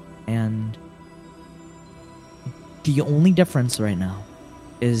 and the only difference right now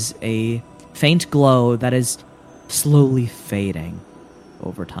is a faint glow that is slowly fading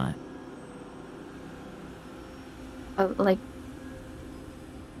over time. Oh, like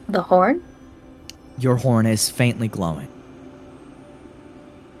the horn? Your horn is faintly glowing.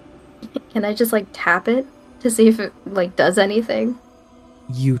 Can I just like tap it to see if it like does anything?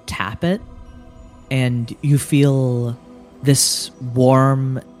 You tap it, and you feel this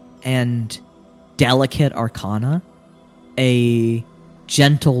warm and delicate arcana, a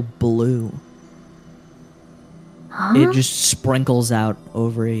gentle blue. Huh? It just sprinkles out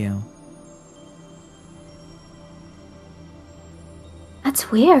over you.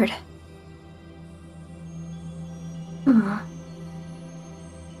 That's weird. Hmm.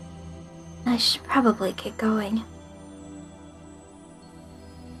 I should probably get going.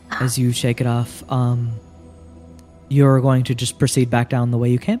 As you shake it off, you're going to just proceed back down the way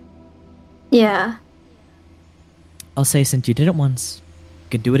you came? Yeah. I'll say since you did it once, you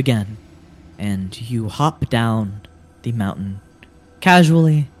can do it again. And you hop down the mountain,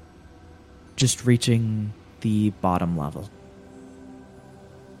 casually, just reaching the bottom level.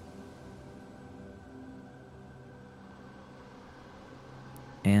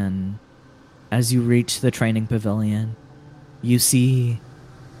 And as you reach the training pavilion, you see,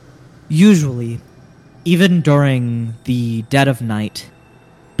 usually, even during the dead of night,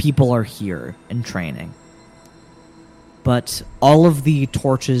 people are here in training. But all of the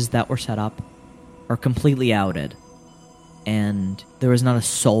torches that were set up are completely outed, and there is not a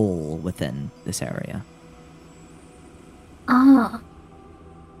soul within this area. Oh.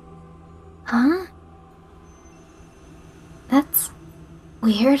 Huh? That's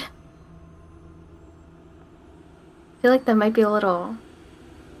weird. I feel like that might be a little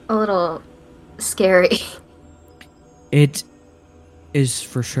scary. It is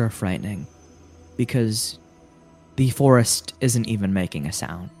for sure frightening, because the forest isn't even making a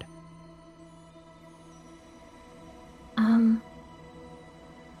sound.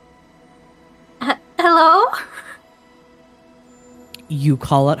 Hello? You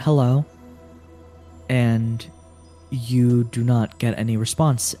call it hello, and you do not get any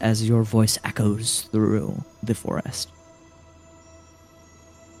response as your voice echoes through the forest.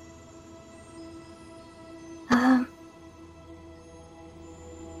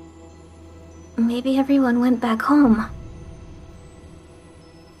 Maybe everyone went back home.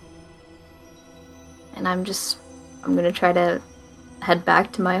 And I'm gonna try to head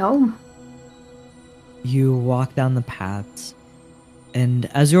back to my home. You walk down the paths, and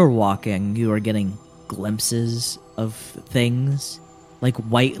as you're walking, you are getting glimpses of things, like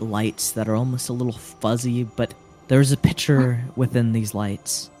white lights that are almost a little fuzzy, but there's a picture within these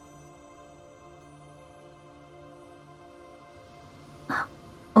lights.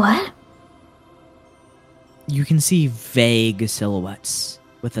 What? You can see vague silhouettes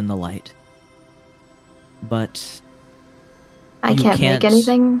within the light, but I You can't can't- make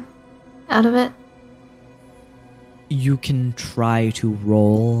anything out of it? you can try to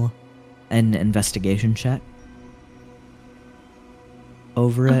roll an investigation check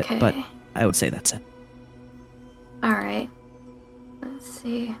over it, Okay. but I would say that's it. Alright. Let's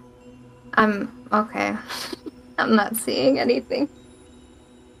see. I'm okay. I'm not seeing anything.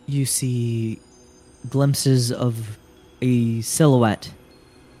 You see glimpses of a silhouette,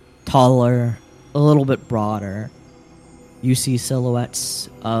 taller, a little bit broader. You see silhouettes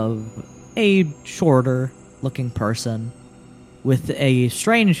of a shorter looking person with a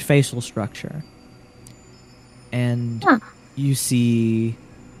strange facial structure. And Huh. you see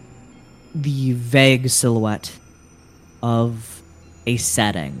the vague silhouette of a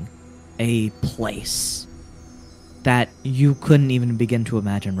setting, a place that you couldn't even begin to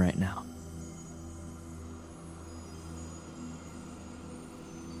imagine right now.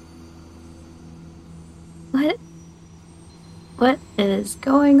 What is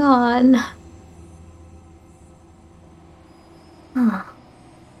going on? I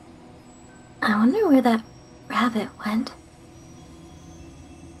wonder where that rabbit went.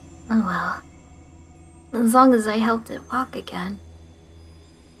 Oh well. As long as I helped it walk again.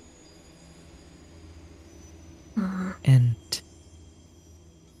 And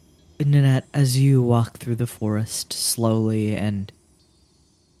Nanette, as you walk through the forest slowly and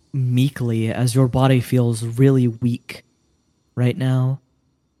meekly, as your body feels really weak right now,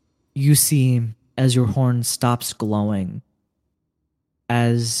 you see as your horn stops glowing,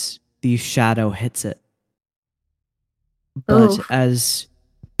 as the shadow hits it. But Oof. as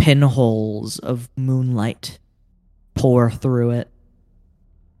pinholes of moonlight pour through it,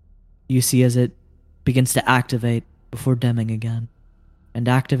 you see as it begins to activate before dimming again, and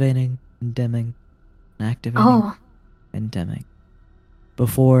activating and dimming, and activating Oh. and dimming,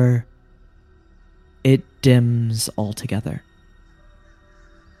 before it dims altogether.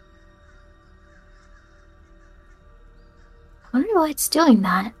 I wonder why it's doing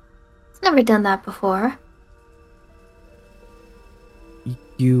that. It's never done that before.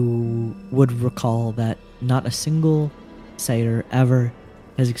 You would recall that not a single satyr ever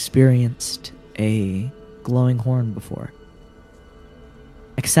has experienced a glowing horn before.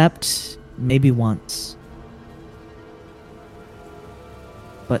 Except maybe once.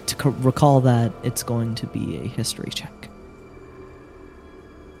 But to recall that, it's going to be a history check.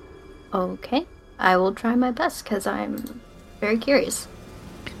 Okay. I will try my best because I'm very curious.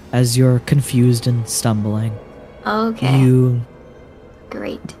 As you're confused and stumbling, Okay. you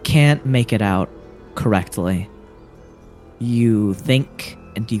Great. can't make it out correctly. You think,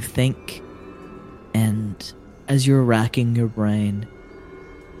 and as you're racking your brain,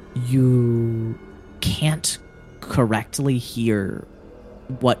 you can't correctly hear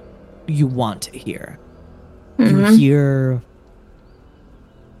what you want to hear. You hear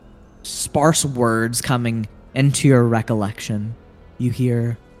sparse words coming into your recollection. You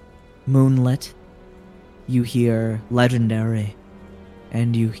hear moonlit, you hear legendary,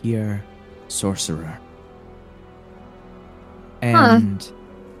 and you hear sorcerer. And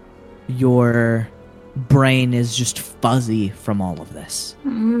your brain is just fuzzy from all of this.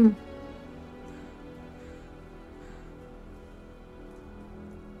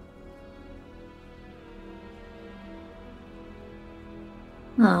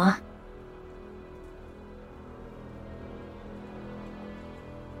 Oh.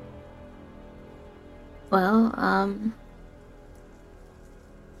 Well, I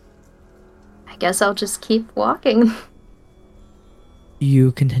guess I'll just keep walking.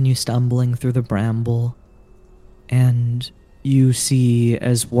 You continue stumbling through the bramble, and you see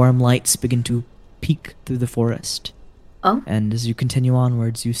as warm lights begin to peek through the forest. Oh. And as you continue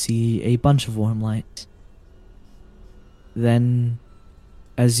onwards, you see a bunch of warm lights. Then,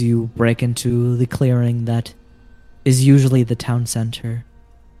 as you break into the clearing that is usually the town center,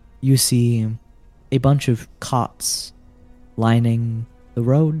 you see a bunch of cots lining the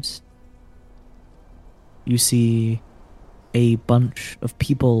roads. You see a bunch of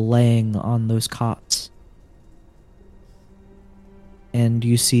people laying on those cots. And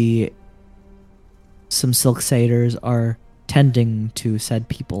you see some silk satyrs are tending to said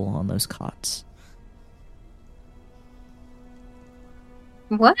people on those cots.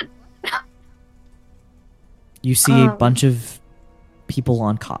 What? You see a bunch of people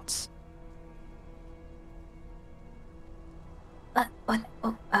on cots.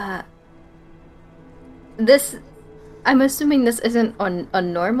 What? This... I'm assuming this isn't on a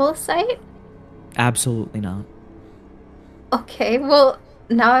normal site? Absolutely not. Okay, well,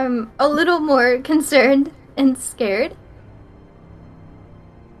 now I'm a little more concerned and scared.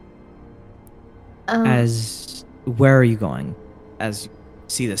 Where are you going as you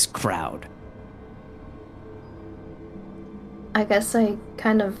see this crowd? I guess I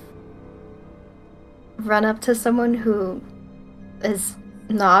kind of run up to someone who is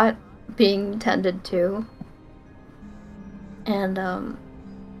not being tended to. And,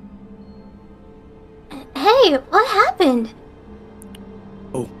 hey, what happened?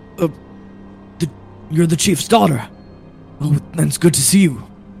 Oh, you're the chief's daughter. Oh, it's good to see you.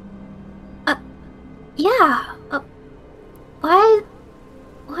 Yeah. Why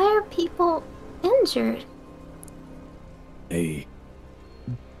are people injured? A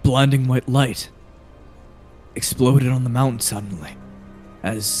blinding white light exploded on the mountain suddenly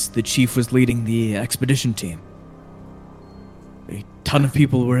as the chief was leading the expedition team. A ton of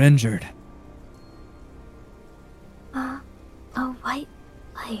people were injured. A white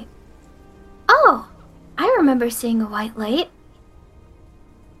light. Oh, I remember seeing a white light.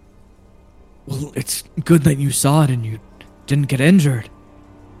 Well, it's good that you saw it and you didn't get injured.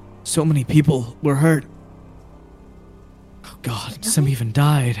 So many people were hurt. Oh God, Really? some even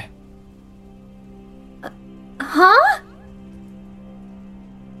died. Huh?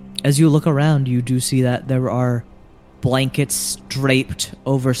 As you look around, you do see that there are blankets draped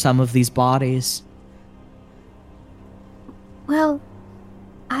over some of these bodies. Well,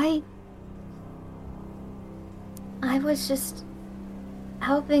 I was just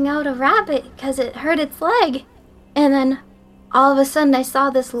helping out a rabbit because it hurt its leg. And then all of a sudden I saw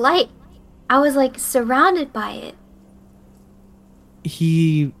this light. I was like surrounded by it.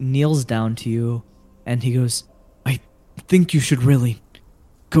 He kneels down to you and he goes, I think you should really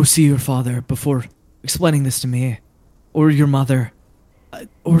go see your father before explaining this to me. Or your mother.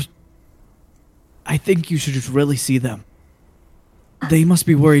 Or I think you should just really see them. They must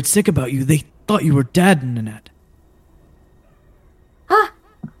be worried sick about you. They thought you were dead, Nanette.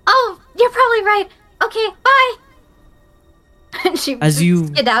 Oh, you're probably right. Okay, bye. And she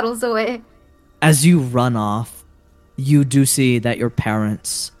skedaddles away. As you run off, you do see that your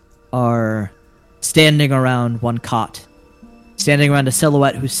parents are standing around one cot. Standing around a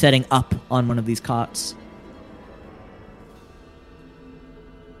silhouette who's setting up on one of these cots.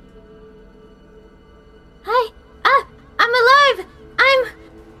 Hi. I'm alive.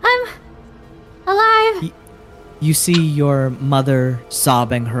 I'm alive. You see your mother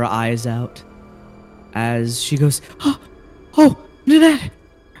sobbing her eyes out as she goes, Oh, Nanette.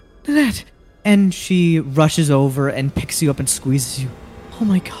 And she rushes over and picks you up and squeezes you. Oh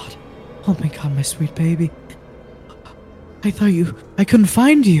my god, my sweet baby. I couldn't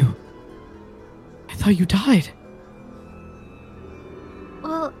find you. I thought you died.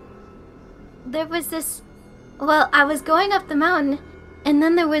 Well, I was going up the mountain, and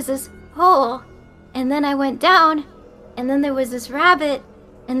then there was this hole, and then I went down, and then there was this rabbit,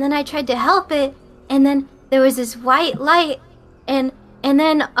 and then I tried to help it, and then there was this white light, and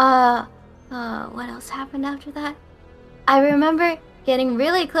then, what else happened after that? I remember getting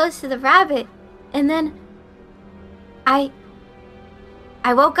really close to the rabbit, and then I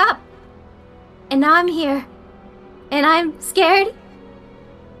woke up, and now I'm here, and I'm scared.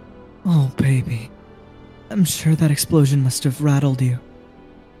 Oh, baby. I'm sure that explosion must have rattled you.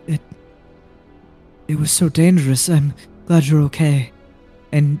 It was so dangerous. I'm glad you're okay.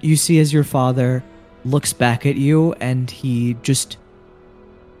 And you see as your father looks back at you and he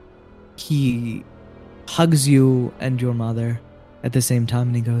hugs you and your mother at the same time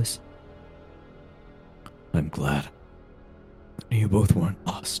and he goes, I'm glad you both weren't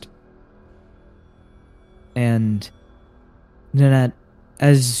lost. And Nanette,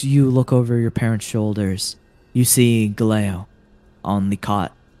 as you look over your parents' shoulders, you see Galeo on the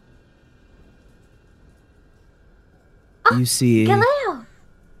cot. You see Galeo!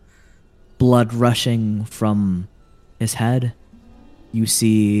 Blood rushing from his head. You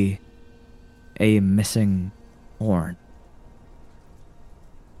see a missing horn.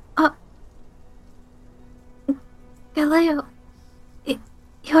 Galeo,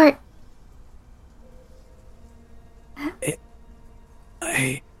 you're...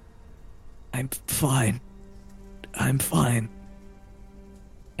 I'm fine. I'm fine.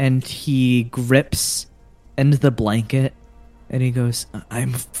 And he grips into the blanket and he goes,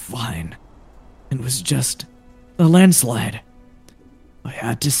 I'm fine. It was just a landslide. I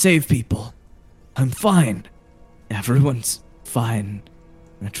had to save people. I'm fine. Everyone's fine.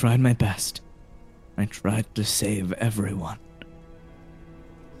 I tried my best. I tried to save everyone.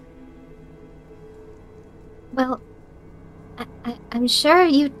 Well, I'm sure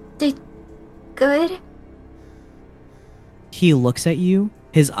you did good. He looks at you.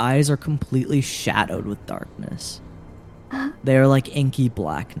 His eyes are completely shadowed with darkness. They're like inky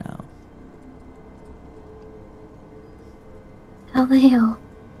black now. Galeo.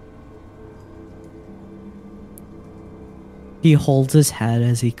 He holds his head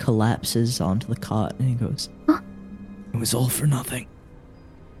as he collapses onto the cot and he goes, It was all for nothing.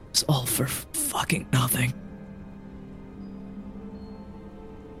 It was all for fucking nothing.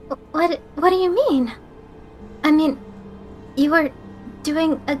 What do you mean? I mean, you were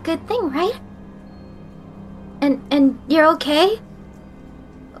doing a good thing, right? And you're okay?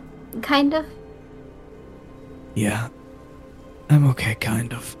 Kind of? Yeah, I'm okay,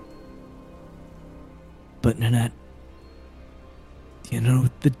 kind of. But Nanette, you know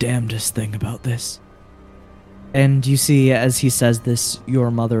the damnedest thing about this? And you see, as he says this,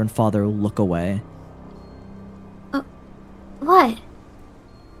 your mother and father look away. What?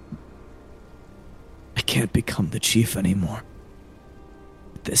 I can't become the chief anymore.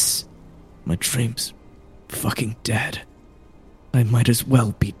 My dream's fucking dead. I might as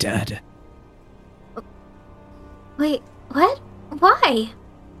well be dead. Wait, what? Why?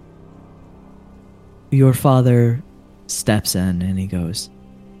 Your father steps in and he goes,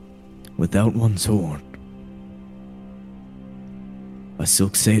 Without one's horn, A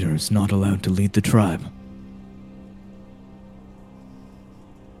Silk Satyr is not allowed to lead the tribe.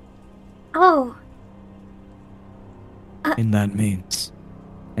 Oh. And that means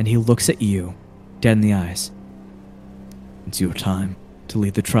And he looks at you, dead in the eyes. it's your time to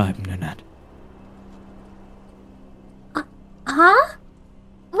lead the tribe, Nanette. Huh?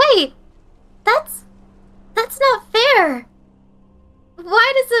 Wait. That's not fair.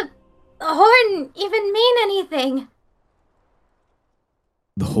 Why does a horn even mean anything?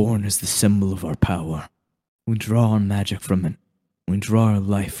 The horn is the symbol of our power. We draw our magic from it. We draw our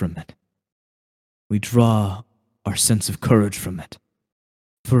life from it. We draw our sense of courage from it.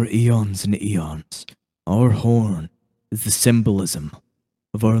 For eons and eons, our horn is the symbolism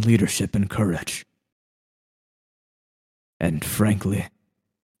of our leadership and courage. And frankly,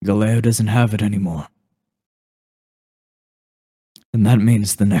 Galeo doesn't have it anymore. And that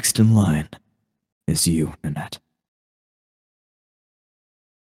means the next in line is you, Nanette.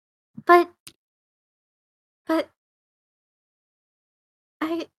 But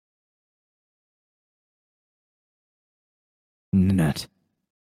Nanette,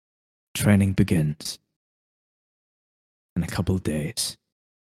 training begins in a couple of days.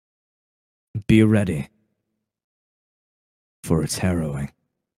 Be ready, for it's harrowing.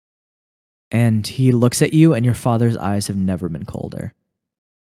 And he looks at you, and your father's eyes have never been colder.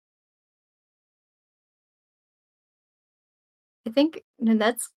 I think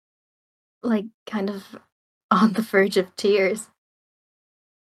Nanette's like kind of on the verge of tears.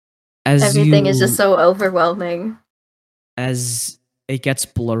 As Everything is you- just so overwhelming. As it gets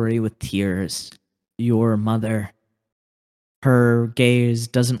blurry with tears, your mother, her gaze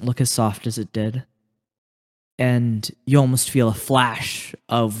doesn't look as soft as it did. And you almost feel a flash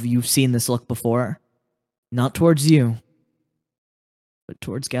of you've seen this look before. Not towards you, but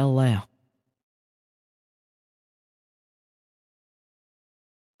towards Galileo.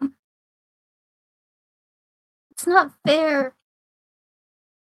 It's not fair.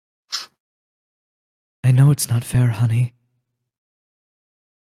 I know it's not fair, honey.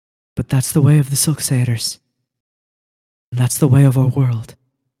 But that's the way of the Silk Satyrs. And that's the way of our world.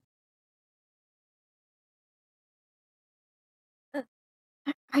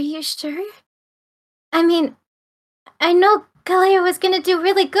 Are you sure? I mean, I know Galileo was gonna do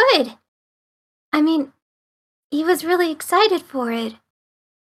really good. I mean, he was really excited for it.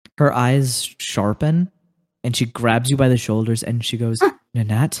 Her eyes sharpen, and she grabs you by the shoulders and she goes,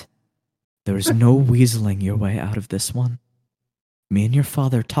 Nanette, there is no weaseling your way out of this one. Me and your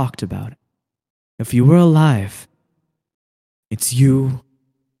father talked about it. If you were alive, it's you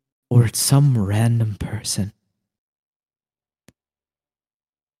or it's some random person.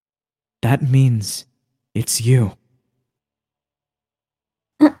 That means it's you.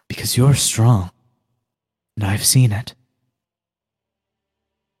 Because you're strong. And I've seen it.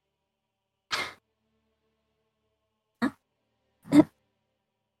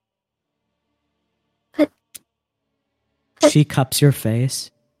 But She cups your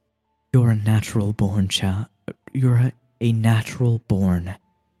face. You're a natural born You're a natural born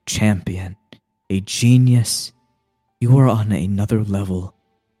champion. A genius. You are on another level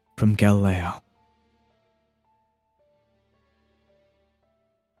from Galileo.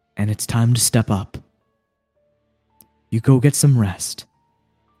 And it's time to step up. You go get some rest.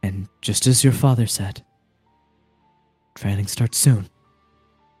 And just as your father said, training starts soon.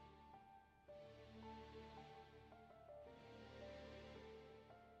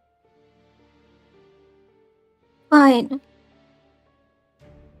 fine.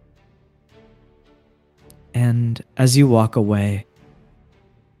 And as you walk away,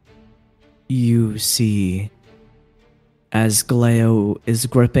 you see as Galeo is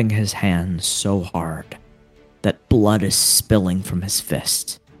gripping his hand so hard that blood is spilling from his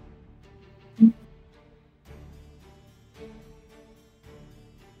fist.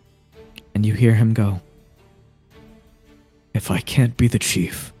 And you hear him go, If I can't be the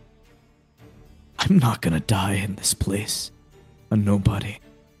chief, I'm not gonna die in this place. A nobody.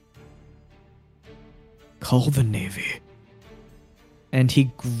 Call the Navy. and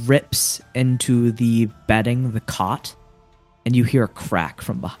he grips into the bedding, the cot, and you hear a crack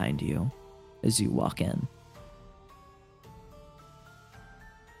from behind you as you walk in.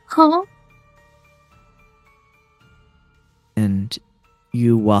 Huh? And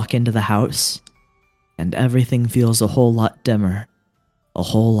you walk into the house, and everything feels a whole lot dimmer, a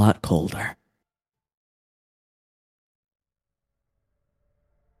whole lot colder.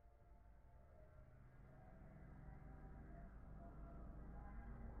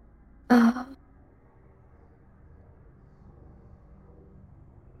 Uh,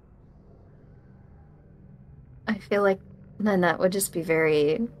 I feel like Nanette would just be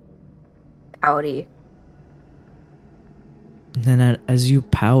very pouty. And then as you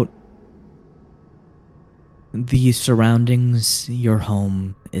pout, the surroundings, your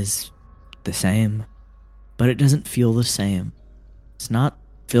home is the same, but it doesn't feel the same. It's not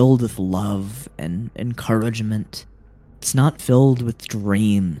filled with love and encouragement. It's not filled with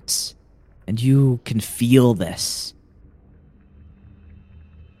dreams. And you can feel this.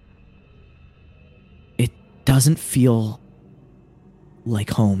 It doesn't feel like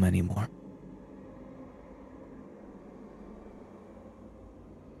home anymore.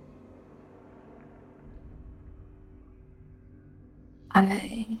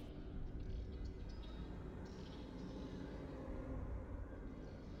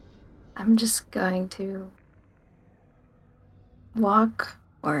 I'm just going to walk,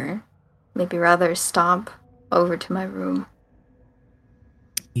 or maybe rather stomp, over to my room.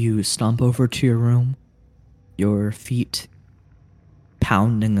 You stomp over to your room, your feet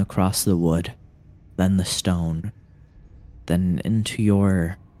pounding across the wood, then the stone, then into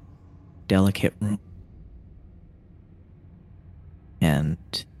your delicate room.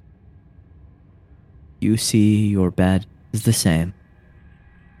 And you see your bed is the same.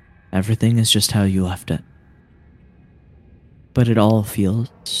 Everything is just how you left it. But it all feels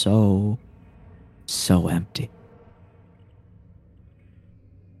so empty.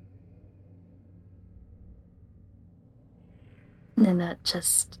 Nanette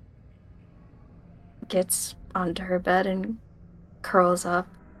just gets onto her bed and curls up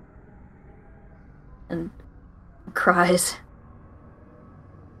and cries.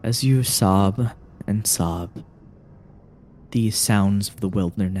 As you sob and sob, these sounds of the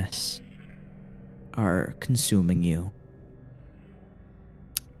wilderness are consuming you.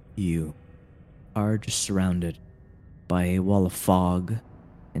 You are just surrounded by a wall of fog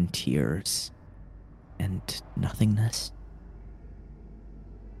and tears and nothingness.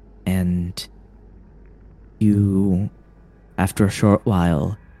 And you, after a short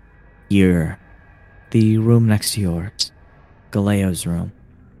while, hear the room next to yours, Galeo's room,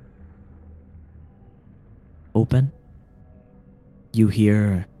 open. You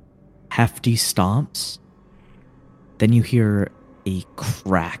hear hefty stomps. Then you hear a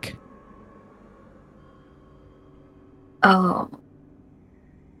crack. Oh.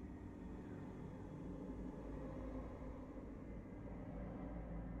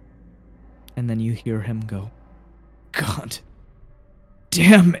 And then you hear him go, "God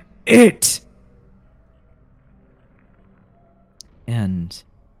damn it!" And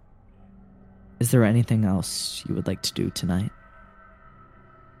is there anything else you would like to do tonight?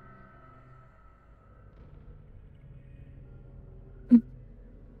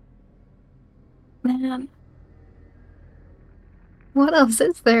 Man. What else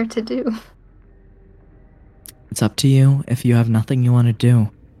is there to do? It's up to you. If you have nothing you want to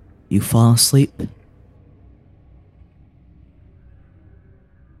do, you fall asleep.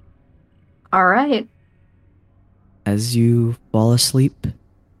 All right. As you fall asleep,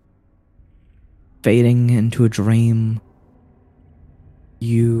 fading into a dream,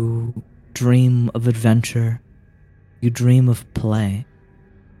 you dream of adventure. You dream of play.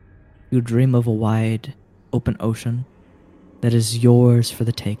 You dream of a wide, open ocean that is yours for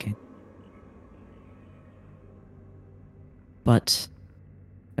the taking. But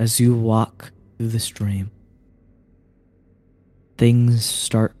as you walk through this dream, things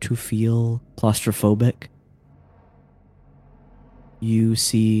start to feel claustrophobic. You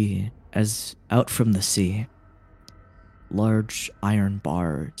see, as out from the sea, large iron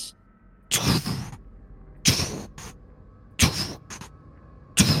bars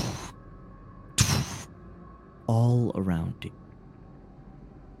all around you.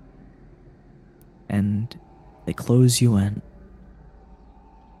 And they close you in.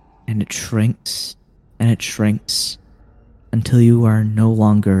 And it shrinks and it shrinks until you are no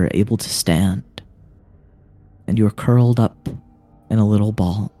longer able to stand. And you are curled up in a little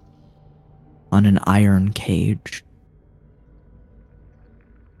ball on an iron cage.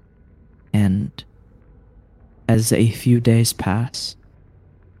 And as a few days pass,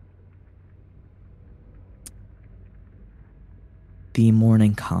 the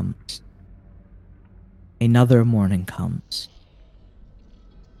morning comes. Another morning comes.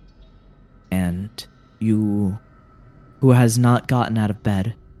 And you, who has not gotten out of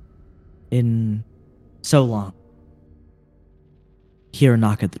bed in so long, hear a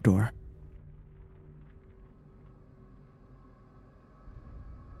knock at the door.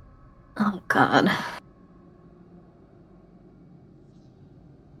 Oh, God.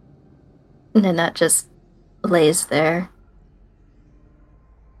 Nanette just lays there.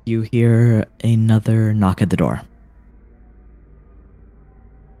 You hear another knock at the door.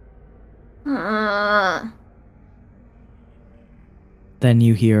 Then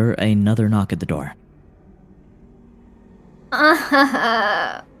you hear another knock at the door.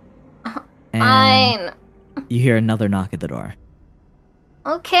 And Fine. you hear another knock at the door.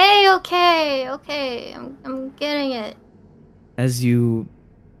 Okay. I'm getting it. As you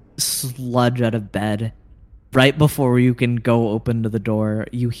sludge out of bed, right before you can go open to the door,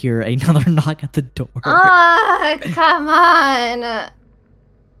 you hear another knock at the door. Come on.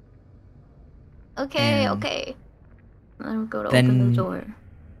 Okay. I'm gonna go to open the door.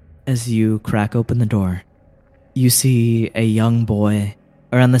 As you crack open the door, you see a young boy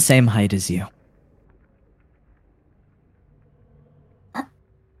around the same height as you.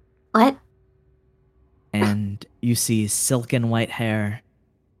 What? And you see silken white hair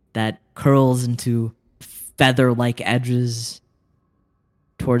that curls into feather-like edges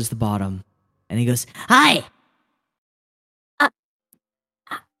towards the bottom. And he goes, "Hi!"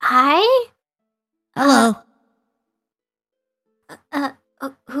 Hi? "Hello."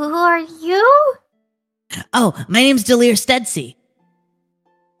 Who are you? "Oh, my name's Delir Stedsey."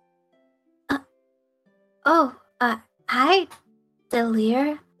 Hi,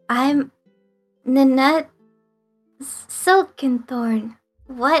 Delir. I'm Nanette Silkenthorn.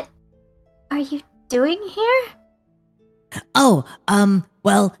 What are you doing here? "Oh,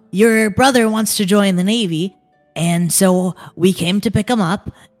 well, your brother wants to join the Navy, and so we came to pick him up,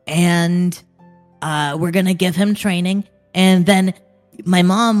 and, we're gonna give him training, and then my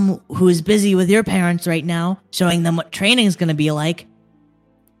mom, who's busy with your parents right now, showing them what training's gonna be like,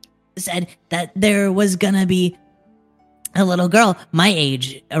 said that there was gonna be a little girl my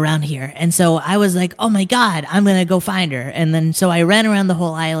age around here, and so I was like, oh my god, I'm gonna go find her, and then so I ran around the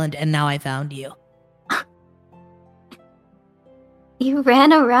whole island, and now I found you." You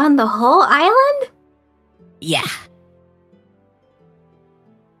ran around the whole island? "Yeah,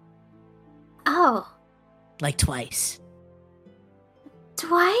 Oh, like twice.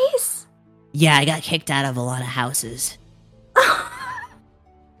 twice? Yeah, I got kicked out of a lot of houses."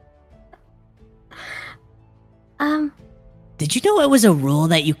 "Did you know it was a rule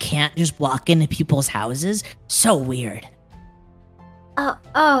that you can't just walk into people's houses? So weird."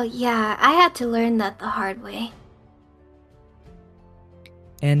 Oh, yeah, I had to learn that the hard way.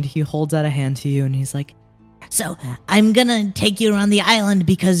 And he holds out a hand to you and he's like, "So, I'm gonna take you around the island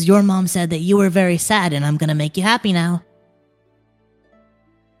because your mom said that you were very sad, and I'm gonna make you happy now."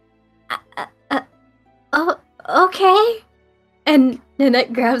 Oh, okay. And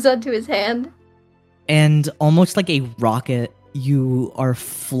Nanette grabs onto his hand. and almost like a rocket, you are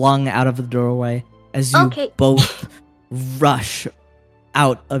flung out of the doorway as you Okay. both rush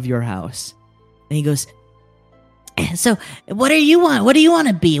out of your house. And he goes, "So, what do you want? What do you want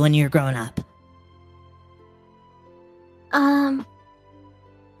to be when you're grown up?"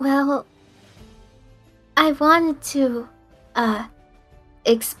 Well, I wanted to,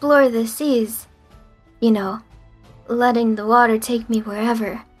 explore the seas, letting the water take me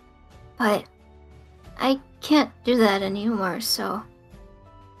wherever. But I can't do that anymore, so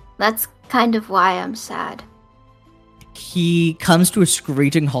that's kind of why I'm sad. He comes to a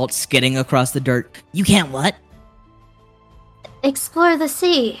screeching halt, skidding across the dirt. "You can't what? Explore the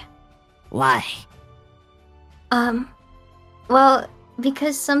sea. Why?" Well,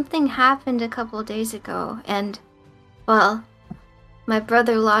 because something happened a couple days ago, and, well, my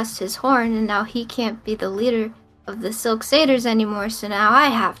brother lost his horn, and now he can't be the leader of the Silk Satyrs anymore, so now I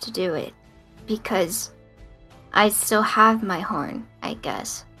have to do it. Because I still have my horn, I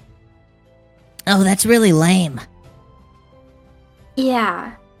guess. "Oh, that's really lame."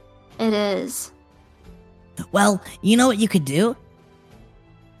 Yeah, it is. "Well, you know what you could do?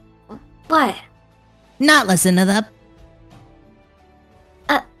 What? Not listen to them."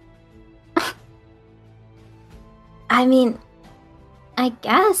 I mean, I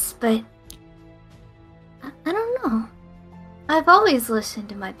guess, but I don't know. I've always listened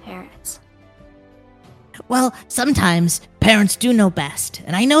to my parents. "Well, sometimes parents do know best,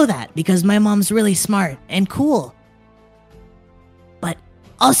 and I know that because my mom's really smart and cool. But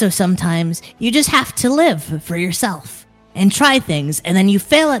also sometimes you just have to live for yourself and try things, and then you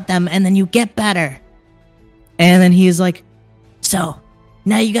fail at them, and then you get better. And then he's like, So,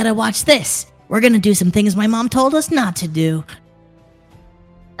 now you gotta watch this. We're gonna do some things my mom told us not to do."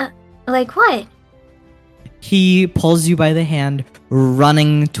 Like what? he pulls you by the hand,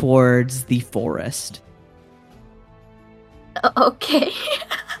 running towards the forest. Okay.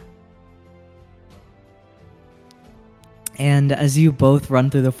 And as you both run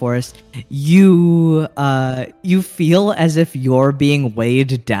through the forest, you feel as if you're being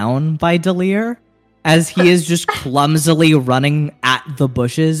weighed down by Delir, as he is just clumsily running at the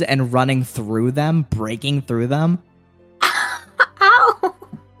bushes and running through them, breaking through them. Ow!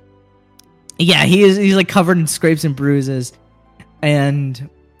 Yeah, he's like covered in scrapes and bruises. And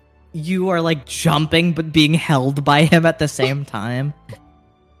you are like jumping but being held by him at the same time.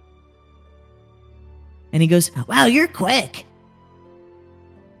 And he goes, Wow, you're quick.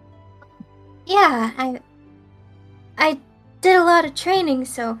 Yeah, I did a lot of training,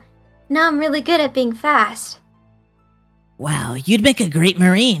 so now I'm really good at being fast. Wow, you'd make a great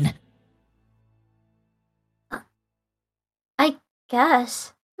Marine. I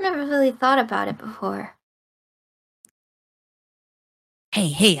guess. I never really thought about it before.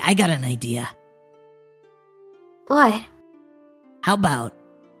 Hey, I got an idea. What? How about,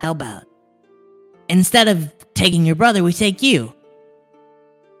 instead of taking your brother, we take you?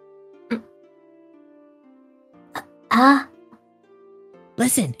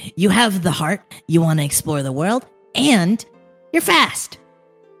 Listen, you have the heart, you want to explore the world, and you're fast.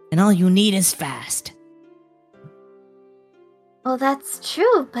 And all you need is fast. Well, that's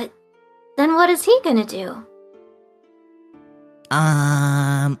true, but then what is he gonna do?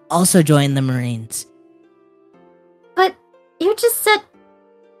 Also join the Marines. But you just said...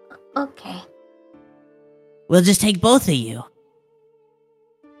 Okay. We'll just take both of you.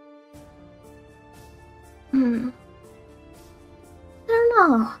 I don't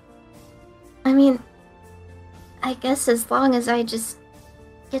know. I mean, I guess as long as I just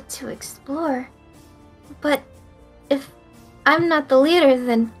get to explore. But if I'm not the leader,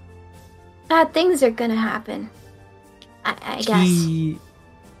 then bad things are gonna happen. I guess.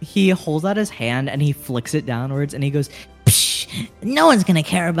 He holds out his hand and he flicks it downwards and he goes, Psh, no one's gonna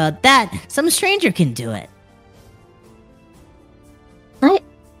care about that. Some stranger can do it.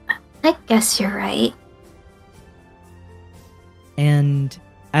 I guess you're right. and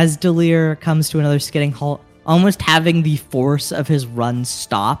as Delir comes to another skidding halt, almost having the force of his run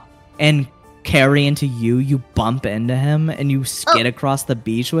stop and carry into you, you bump into him and you skid across the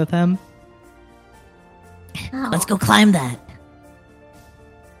beach with him. Oh. Let's go climb that.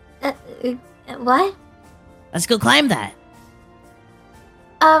 What? Let's go climb that.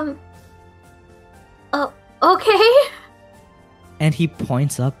 Oh, okay. And he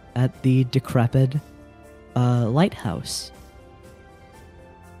points up at the decrepit lighthouse.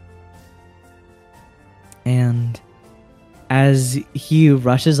 And as he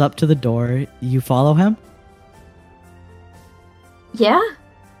rushes up to the door, you follow him? Yeah?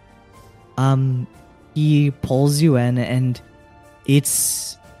 He pulls you in, and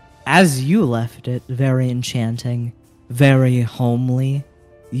it's, as you left it, very enchanting, very homely.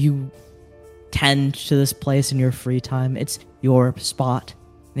 You tend to this place in your free time. It's your spot.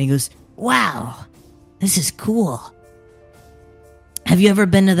 And he goes, wow, this is cool. Have you ever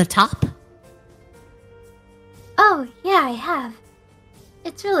been to the top? Oh, yeah, I have.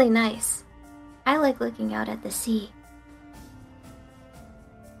 It's really nice. I like looking out at the sea.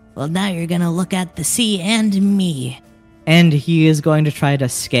 Well, now you're gonna look at the sea and me. And he is going to try to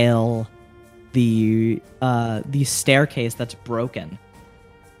scale the staircase that's broken.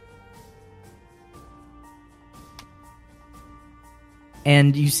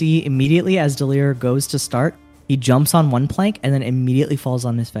 And you see immediately as Delir goes to start, he jumps on one plank and then immediately falls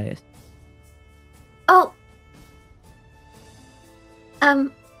on his face. Oh.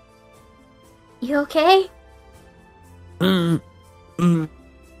 You okay? And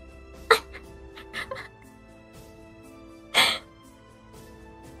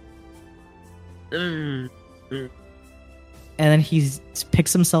then he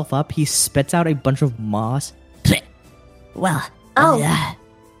picks himself up, he spits out a bunch of moss. Well, I'm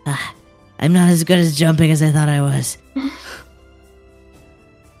not as good as jumping as I thought I was.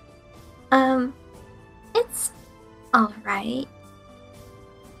 It's alright.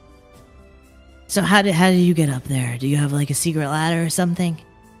 So how did you get up there? Do you have like a secret ladder or something?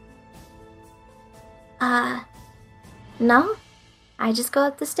 No. I just go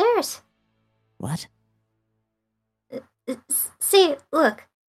up the stairs. What? See, look.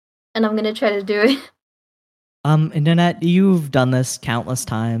 And I'm gonna try to do it. Internet, you've done this countless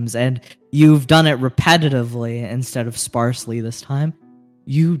times, and you've done it repetitively instead of sparsely this time.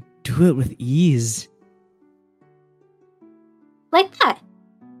 You do it with ease. Like that.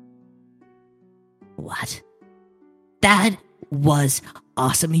 What? That was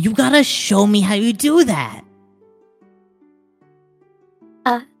awesome. You gotta show me how you do that.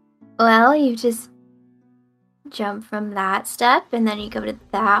 Well, you just jump from that step, and then you go to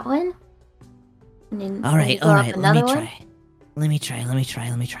that one. And then All right, let me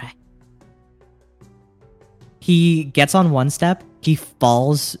try. He gets on one step, he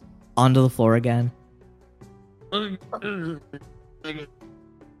falls onto the floor again. Can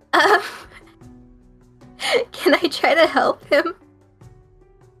I try to help him?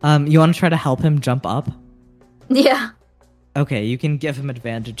 You want to try to help him jump up? Yeah. Okay, you can give him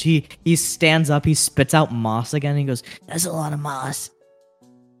advantage. He stands up, he spits out moss again, and he goes, That's a lot of moss.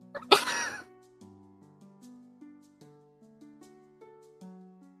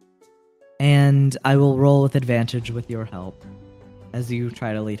 and I will roll with advantage with your help as you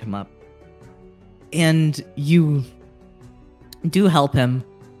try to lead him up. And you do help him.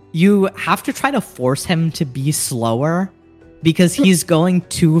 You have to try to force him to be slower because he's going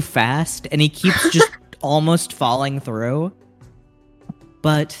too fast and he keeps just almost falling through.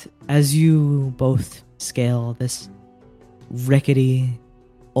 But as you both scale this rickety,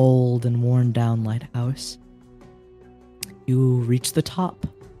 old, and worn down lighthouse, you reach the top.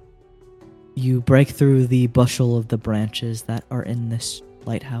 You break through the bushel of the branches that are in this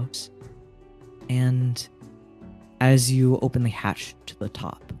lighthouse. And as you open the hatch to the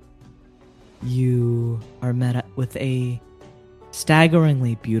top, you are met with a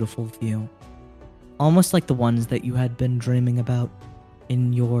staggeringly beautiful view. Almost like the ones that you had been dreaming about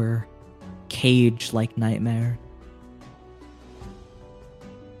in your cage-like nightmare.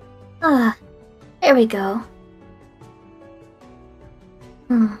 Here we go.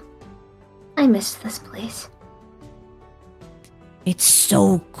 I miss this place. It's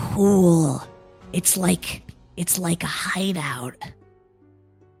so cool. It's like a hideout.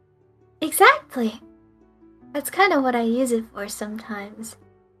 Exactly. That's kind of what I use it for sometimes.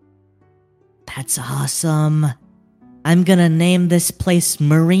 That's awesome. I'm gonna name this place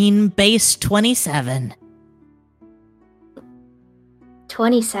Marine Base 27.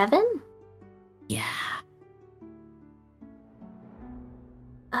 27? Yeah.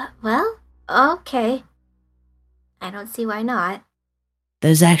 Well, okay. I don't see why not.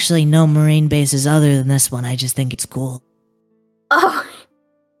 There's actually no Marine bases other than this one. I just think it's cool. Oh,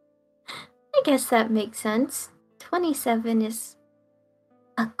 I guess that makes sense. 27 is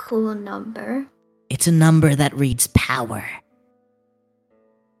a cool number. It's a number that reads power.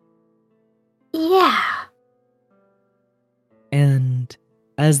 Yeah. And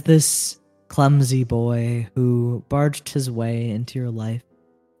as this clumsy boy who barged his way into your life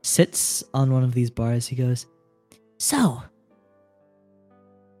sits on one of these bars, he goes, So,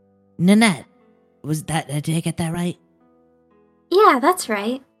 Nanette, did I get that right? Yeah, that's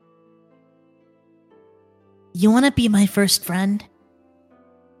right. You want to be my first friend?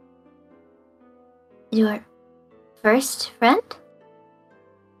 Your first friend?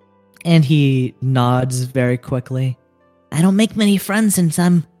 and he nods very quickly. I don't make many friends since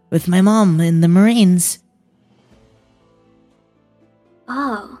I'm with my mom in the Marines.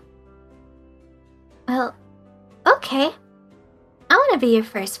 Oh. Well, okay. I want to be your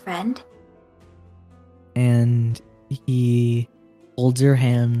first friend. And he holds your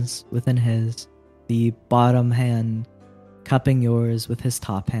hands within his, the bottom hand cupping yours with his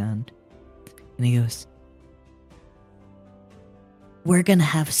top hand. And he goes, We're gonna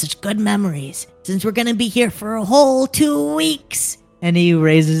have such good memories since we're gonna be here for a whole 2 weeks. and he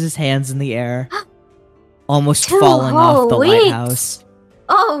raises his hands in the air, almost 2 falling off whole the weeks. lighthouse.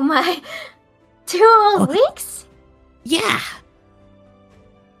 Oh my. 2 whole weeks? Yeah,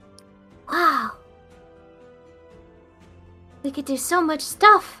 Wow. We could do so much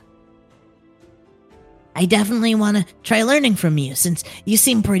stuff. I definitely want to try learning from you since you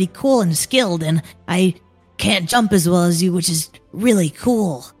seem pretty cool and skilled, and I can't jump as well as you, which is really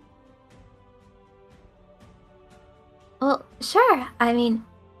cool. Well, sure. I mean,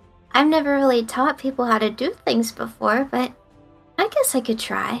 I've never really taught people how to do things before, but I guess I could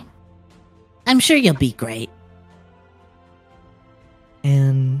try. I'm sure you'll be great.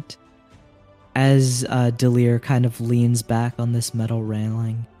 And as Delir kind of leans back on this metal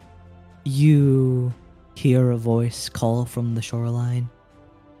railing, you hear a voice call from the shoreline.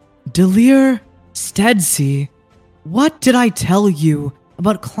 Delir Steadsea, what did I tell you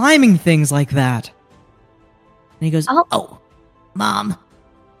about climbing things like that? And he goes, Oh. Oh, Mom.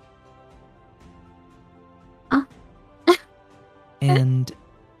 And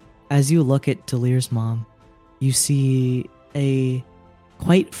as you look at Delir's mom, you see a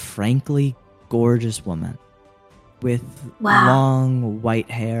quite frankly gorgeous woman with Wow. long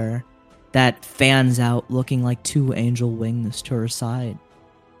white hair that fans out looking like 2 angel wings to her side.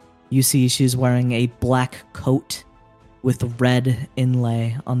 You see she's wearing a black coat with red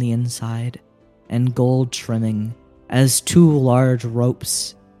inlay on the inside and gold trimming as 2 large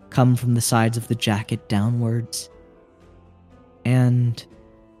ropes come from the sides of the jacket downwards. And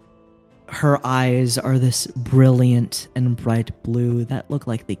her eyes are this brilliant and bright blue that look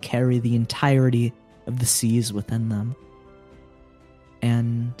like they carry the entirety of the seas within them.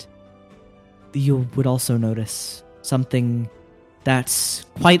 And you would also notice something that's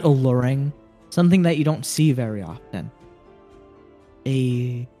quite alluring, something that you don't see very often.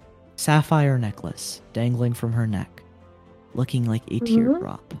 A sapphire necklace dangling from her neck, looking like a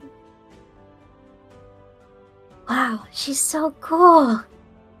teardrop. Wow, she's so cool.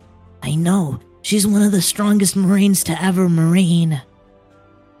 I know. She's one of the strongest Marines to ever Marine.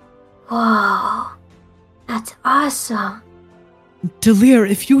 Whoa, that's awesome. Delir,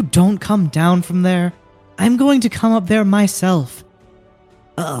 if you don't come down from there, I'm going to come up there myself.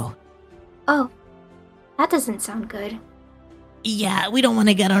 Uh-oh. Oh, that doesn't sound good. Yeah, we don't want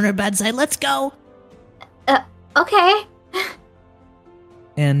to get on her bedside. Let's go. Okay.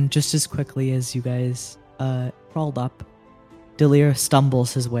 And just as quickly as you guys crawled up, Delir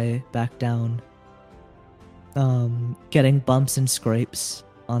stumbles his way back down, getting bumps and scrapes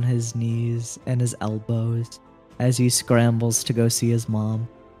on his knees and his elbows as he scrambles to go see his mom.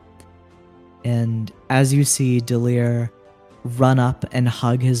 And as you see Delir run up and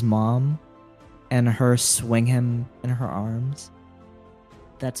hug his mom and her swing him in her arms,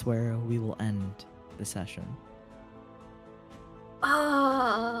 that's where we will end the session.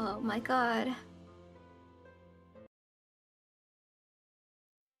 Oh my god.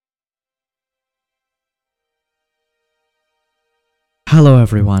 Hello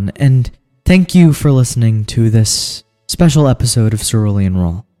everyone, and thank you for listening to this special episode of Cerulean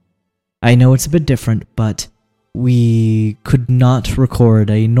Roll. I know it's a bit different, but we could not record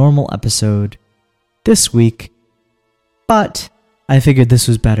a normal episode this week, but I figured this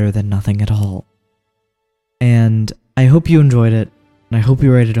was better than nothing at all. And I hope you enjoyed it, and I hope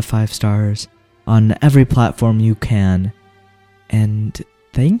you rated it 5 stars on every platform you can. And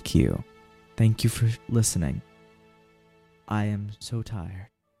thank you. Thank you for listening. I am so tired.